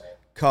chose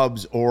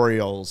Cubs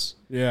Orioles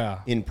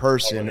in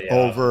person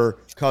over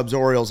Cubs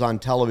Orioles on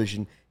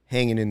television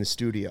hanging in the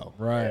studio.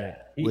 Right.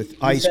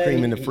 With ice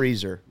cream in the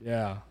freezer.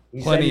 Yeah.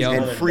 Plenty of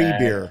and free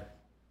beer.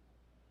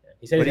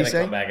 He said he's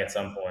gonna come back at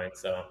some point,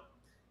 so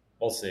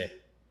we'll see.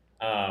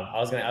 I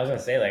was gonna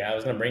say, like, I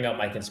was gonna bring up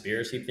my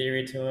conspiracy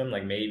theory to him,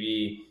 like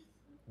maybe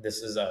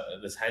this is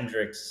this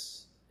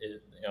Hendricks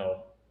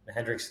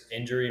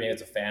injury, maybe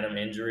it's a phantom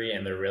injury,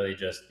 and they're really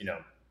just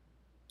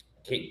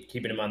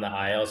keeping him on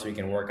the IL so he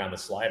can work on the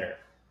slider.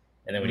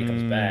 And then when he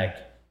comes back,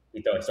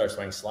 he starts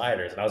throwing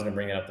sliders. And I was going to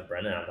bring it up to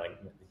Brendan. I'm like,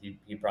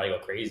 he'd probably go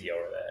crazy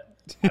over that.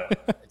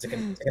 It's a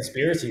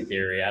conspiracy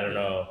theory. I don't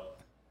know.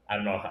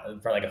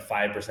 Probably like a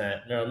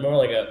 5%, no, more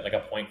like a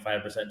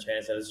 0.5%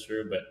 chance that it's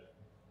true, but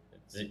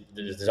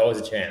there's always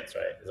a chance,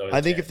 right?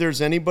 I think if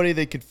there's anybody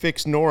that could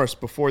fix Norris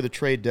before the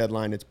trade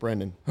deadline, it's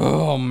Brendan.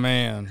 Oh,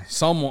 man.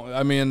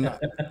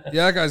 That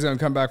guy's going to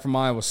come back from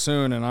Iowa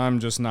soon, and I'm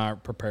just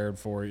not prepared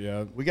for it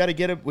yet. We got to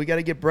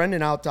get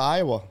Brendan out to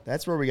Iowa.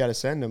 That's where we got to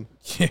send him.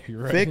 Yeah,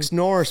 you're right. Fix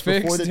Norris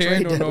before the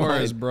trade deadline.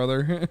 Norris,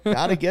 brother.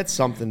 Got to get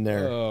something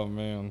there. Oh,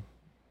 man.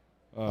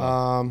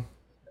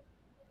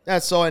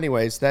 So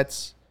anyways,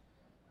 that's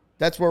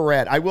where we're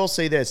at. I will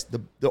say this.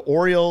 The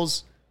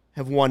Orioles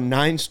have won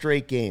 9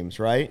 straight games,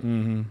 right?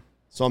 Mm-hmm.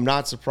 So I'm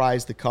not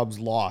surprised the Cubs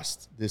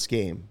lost this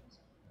game.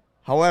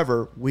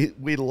 However,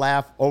 we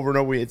laugh over and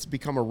over. It's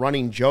become a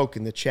running joke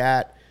in the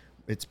chat.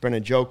 It's been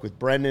a joke with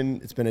Brendan.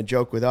 It's been a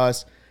joke with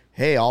us.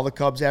 Hey, all the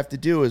Cubs have to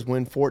do is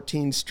win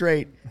 14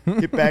 straight,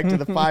 get back to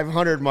the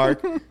 500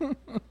 mark.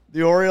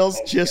 The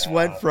Orioles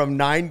went from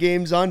 9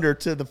 games under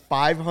to the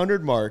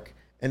 500 mark,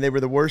 and they were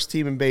the worst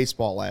team in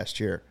baseball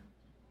last year.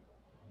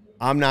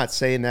 I'm not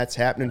saying that's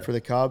happening for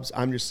the Cubs.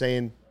 I'm just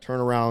saying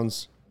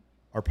turnarounds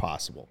are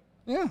possible.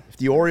 Yeah. If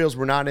the Orioles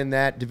were not in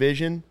that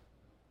division,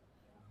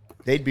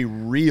 they'd be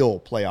real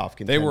playoff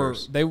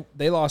contenders.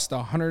 They lost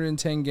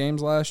 110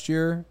 games last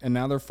year, and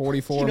now they're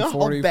 44 you know and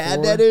 44. How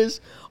bad that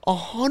is?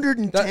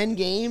 110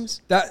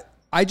 games. That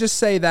I just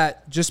say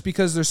that just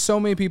because there's so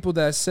many people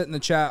that sit in the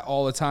chat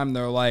all the time.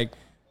 They're like,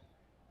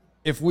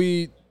 if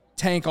we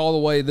tank all the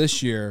way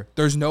this year,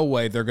 there's no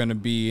way they're going to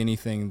be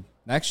anything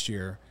next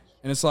year.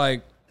 And it's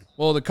like,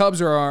 well, the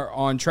Cubs are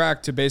on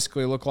track to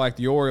basically look like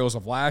the Orioles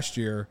of last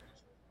year.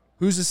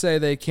 Who's to say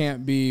they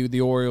can't be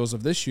the Orioles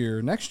of this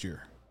year next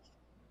year?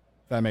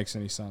 If that makes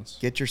any sense.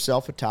 Get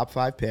yourself a top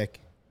 5 pick.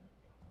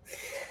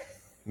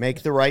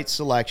 Make the right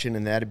selection,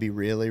 and that'd be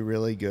really,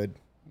 really good.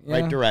 Yeah.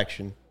 Right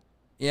direction.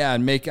 Yeah,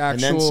 and make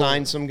actual... And then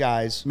sign some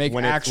guys. Make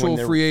actual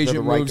free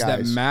agent moves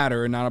that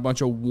matter and not a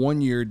bunch of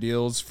one-year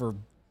deals for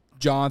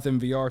Jonathan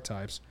VR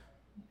types.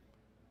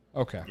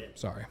 Okay,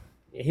 sorry.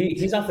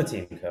 He's off the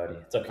team, Cody.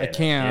 It's okay. I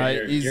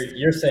can't.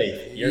 You're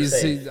safe. You're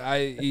safe.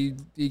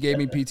 He gave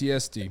me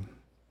PTSD.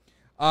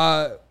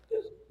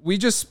 We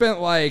just spent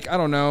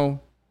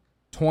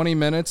 20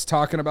 minutes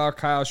talking about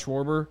Kyle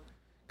Schwarber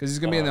because he's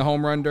going to be in the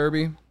home run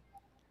derby.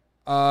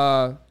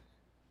 Did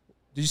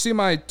you see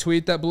my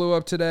tweet that blew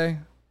up today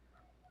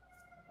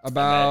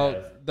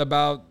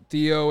about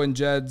Theo and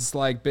Jed's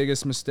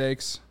biggest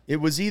mistakes? It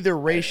was either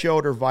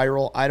ratioed or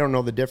viral. I don't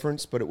know the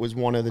difference, but it was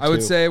one of the two. I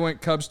would say it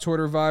went Cubs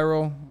Twitter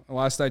viral.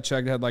 Last I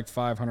checked, it had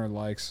 500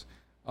 likes.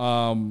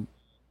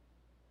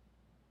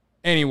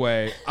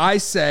 Anyway, I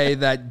say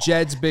that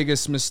Jed's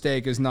biggest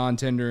mistake is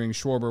non-tendering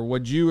Schwarber.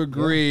 Would you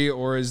agree,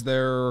 or is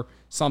there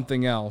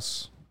something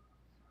else?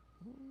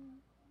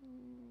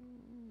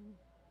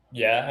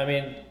 Yeah, I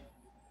mean,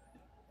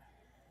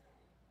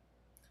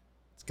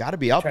 it's got to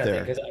be up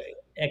there. Because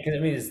you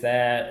couldn't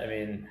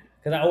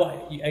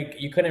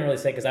really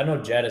say, because I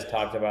know Jed has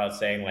talked about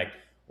saying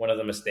one of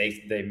the mistakes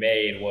that they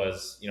made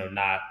was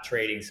not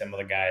trading some of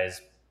the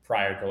guys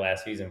prior to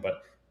last season,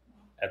 but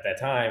at that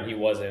time he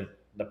wasn't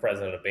the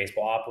president of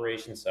baseball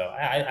operations. So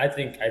I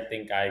think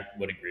I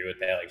would agree with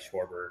that.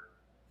 Schwarber,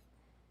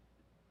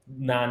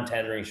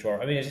 non-tendering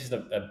Schwarber. I mean, it's just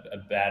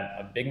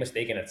a big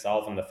mistake in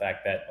itself, and the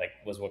fact that it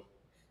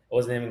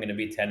wasn't even going to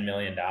be $10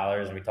 million.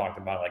 And we talked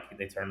about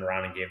they turned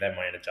around and gave that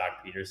money to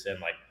Jock Peterson.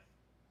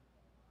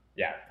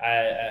 Yeah,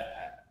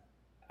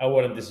 I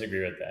wouldn't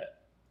disagree with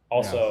that.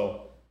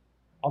 Also,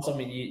 I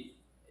mean,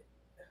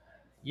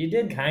 you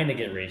did kind of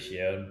get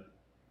ratioed.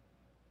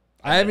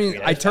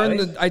 I turned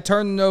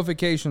the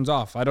notifications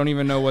off. I don't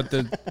even know what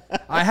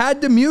I had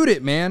to mute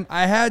it, man.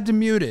 I had to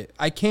mute it.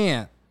 I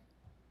can't.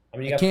 I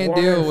mean, you got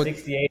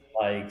 468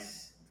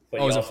 likes, but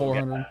you also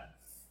 400?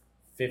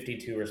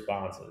 52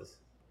 responses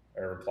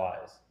or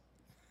replies.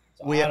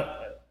 So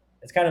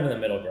it's kind of in the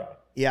middle ground.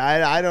 Yeah,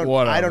 I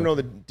don't know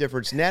the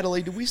difference.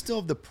 Natalie, do we still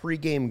have the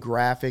pregame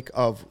graphic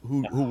of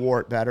who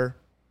wore it better?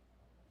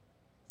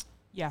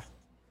 Yeah.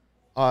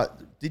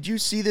 Did you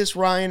see this,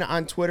 Ryan,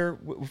 on Twitter?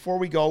 Before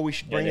we go, we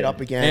should bring it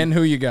up again. And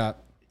who you got.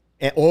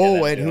 And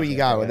who you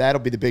got. Well,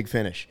 that'll be the big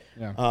finish.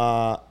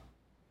 Yeah.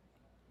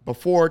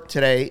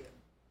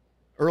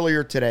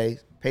 Earlier today,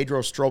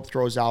 Pedro Strop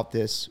throws out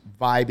this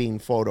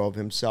vibing photo of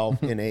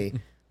himself in a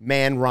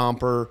man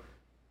romper,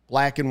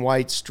 black and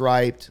white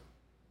striped,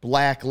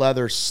 black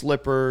leather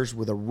slippers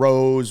with a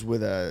rose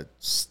with a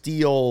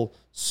steel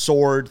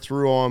sword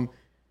through them.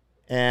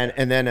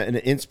 And then an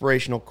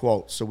inspirational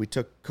quote. So we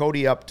took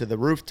Cody up to the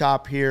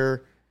rooftop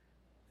here.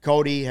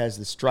 Cody has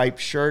the striped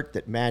shirt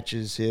that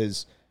matches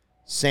his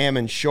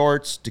salmon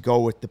shorts to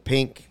go with the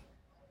pink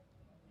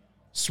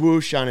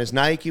swoosh on his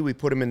Nike. We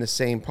put him in the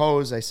same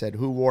pose. I said,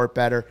 who wore it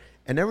better?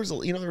 And there was a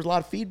lot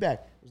of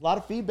feedback. There's a lot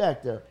of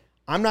feedback there.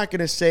 I'm not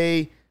going to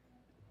say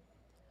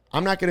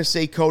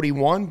Cody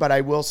won, but I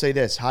will say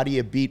this. How do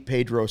you beat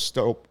Pedro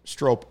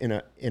Strop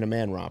in a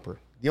man romper?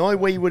 The only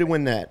way you would have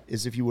won that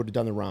is if you would have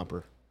done the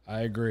romper.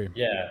 I agree.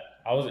 Yeah,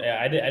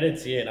 I did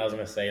see it, and I was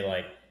going to say,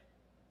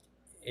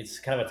 it's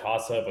kind of a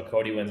toss-up, but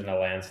Cody wins in a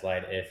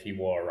landslide if he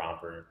wore a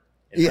romper.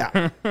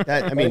 The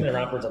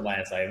romper's a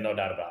landslide, no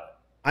doubt about it.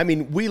 I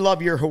mean, we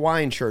love your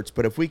Hawaiian shirts,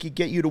 but if we could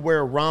get you to wear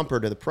a romper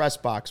to the press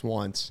box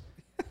once,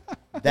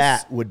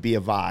 that would be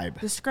a vibe.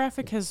 This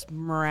graphic has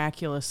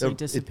miraculously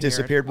disappeared. It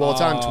disappeared. Well,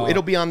 it's on.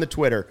 It'll be on the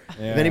Twitter.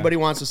 Yeah. If anybody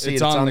wants to see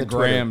it's on the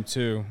gram Twitter.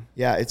 Too.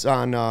 Yeah, it's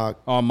on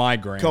my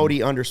gram.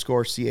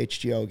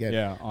 Cody_CHGO again.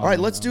 Yeah. All right,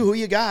 let's do who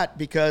you got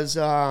because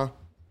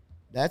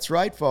that's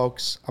right,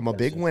 folks. I'm a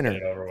big winner.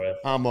 Get it over with.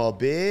 I'm a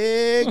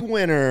big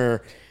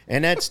winner,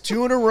 and that's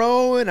 2 in a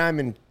row, and I'm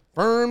in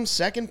firm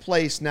second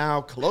place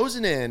now,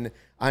 closing in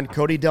on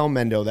Cody Del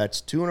Mendo.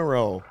 That's 2 in a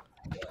row.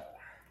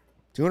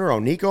 2 in a row.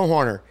 Nico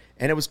Horner.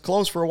 And it was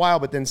close for a while,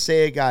 but then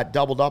Seiya got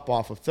doubled up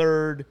off of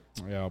third.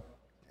 Yep.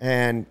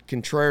 And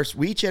Contreras,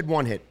 we each had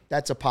one hit.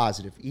 That's a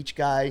positive. Each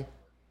guy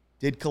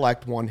did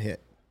collect one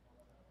hit.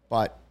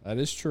 But that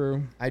is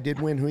true. I did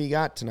win who you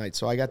got tonight,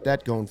 so I got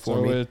that going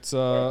for me. It's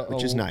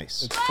which is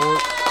nice. It's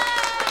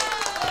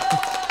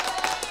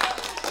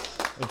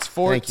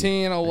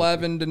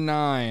 14-11 to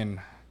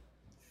 9.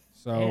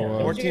 So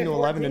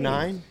 14-11 to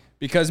 9?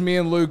 Because me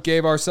and Luke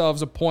gave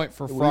ourselves a point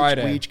for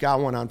Friday. We each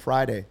got one on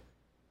Friday.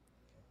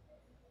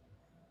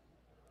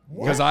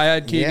 Because I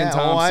had Keegan Thompson.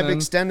 Oh, I've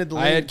extended the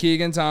lead. I had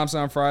Keegan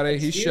Thompson on Friday.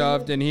 He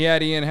shoved, and he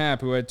had Ian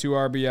Happ, who had 2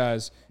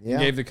 RBIs, and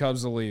gave the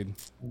Cubs the lead.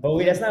 But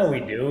that's not what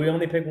we do. We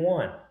only pick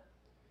one.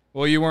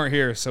 Well, you weren't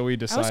here, so we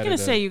decided. I was going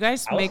to say, you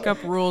guys make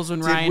up rules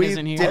when Ryan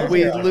isn't here. Did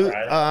we lose?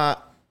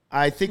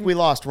 I think we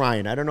lost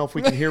Ryan. I don't know if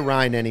we can hear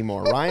Ryan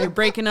anymore. Ryan? You're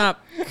breaking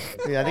up.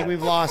 Yeah, I think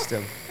we've lost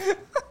him.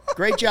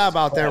 Great job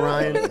out there,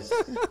 Ryan.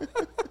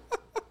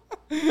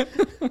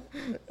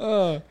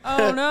 Oh,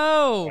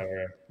 no.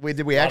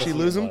 Did we actually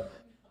lose him?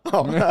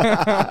 Oh,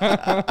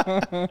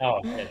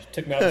 it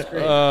took me off the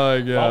screen. Oh,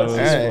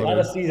 yeah. A lot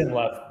of season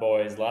left,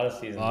 boys. A lot of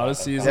season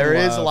left. There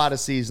is a lot of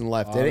season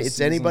left. It's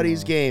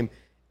anybody's game.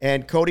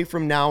 And Cody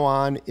from now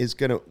on is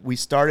going to – we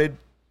started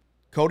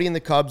Cody and the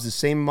Cubs, the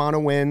same amount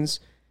of wins.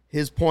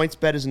 His points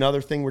bet is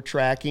another thing we're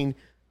tracking.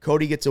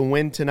 Cody gets a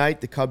win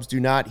tonight. The Cubs do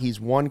not. He's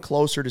one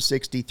closer to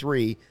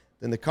 63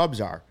 than the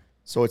Cubs are.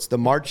 So it's the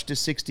march to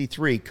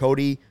 63,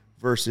 Cody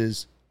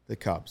versus the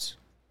Cubs.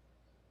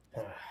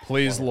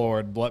 Please,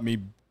 Lord, let me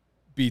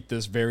beat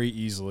this very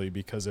easily,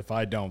 because if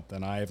I don't,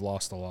 then I have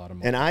lost a lot of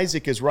money. And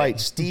Isaac is right.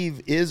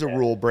 Steve is a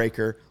rule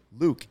breaker.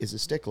 Luke is a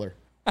stickler.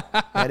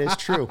 That is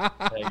true.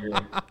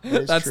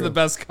 That's true. The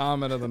best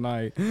comment of the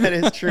night. That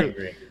is true.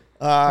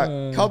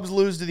 Cubs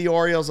lose to the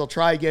Orioles. They'll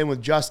try again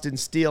with Justin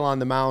Steele on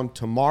the mound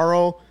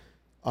tomorrow.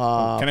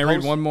 Can I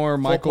read one more,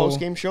 Michael?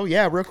 Post-game show?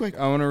 Yeah, real quick.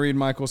 I want to read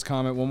Michael's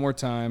comment one more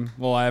time.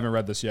 Well, I haven't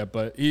read this yet,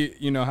 but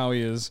you know how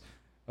he is.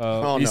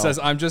 He says,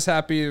 I'm just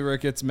happy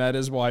Ricketts met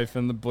his wife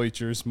in the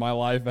bleachers. My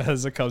life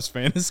as a Cubs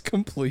fan is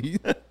complete.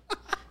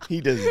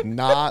 He does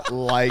not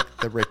like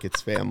the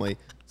Ricketts family,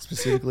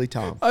 specifically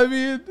Tom. I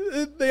mean,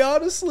 they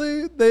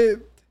honestly,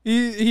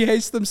 he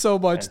hates them so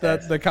much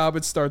that the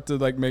comments start to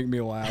make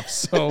me laugh.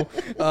 So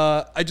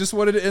I just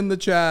wanted to end the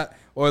chat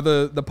or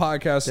the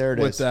podcast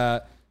with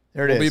that.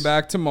 We'll be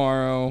back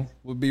tomorrow.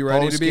 We'll be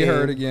ready to be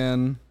heard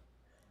again.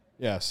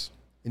 Yes.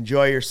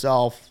 Enjoy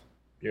yourself.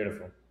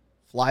 Beautiful.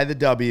 Fly the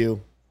W.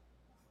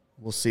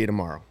 We'll see you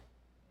tomorrow.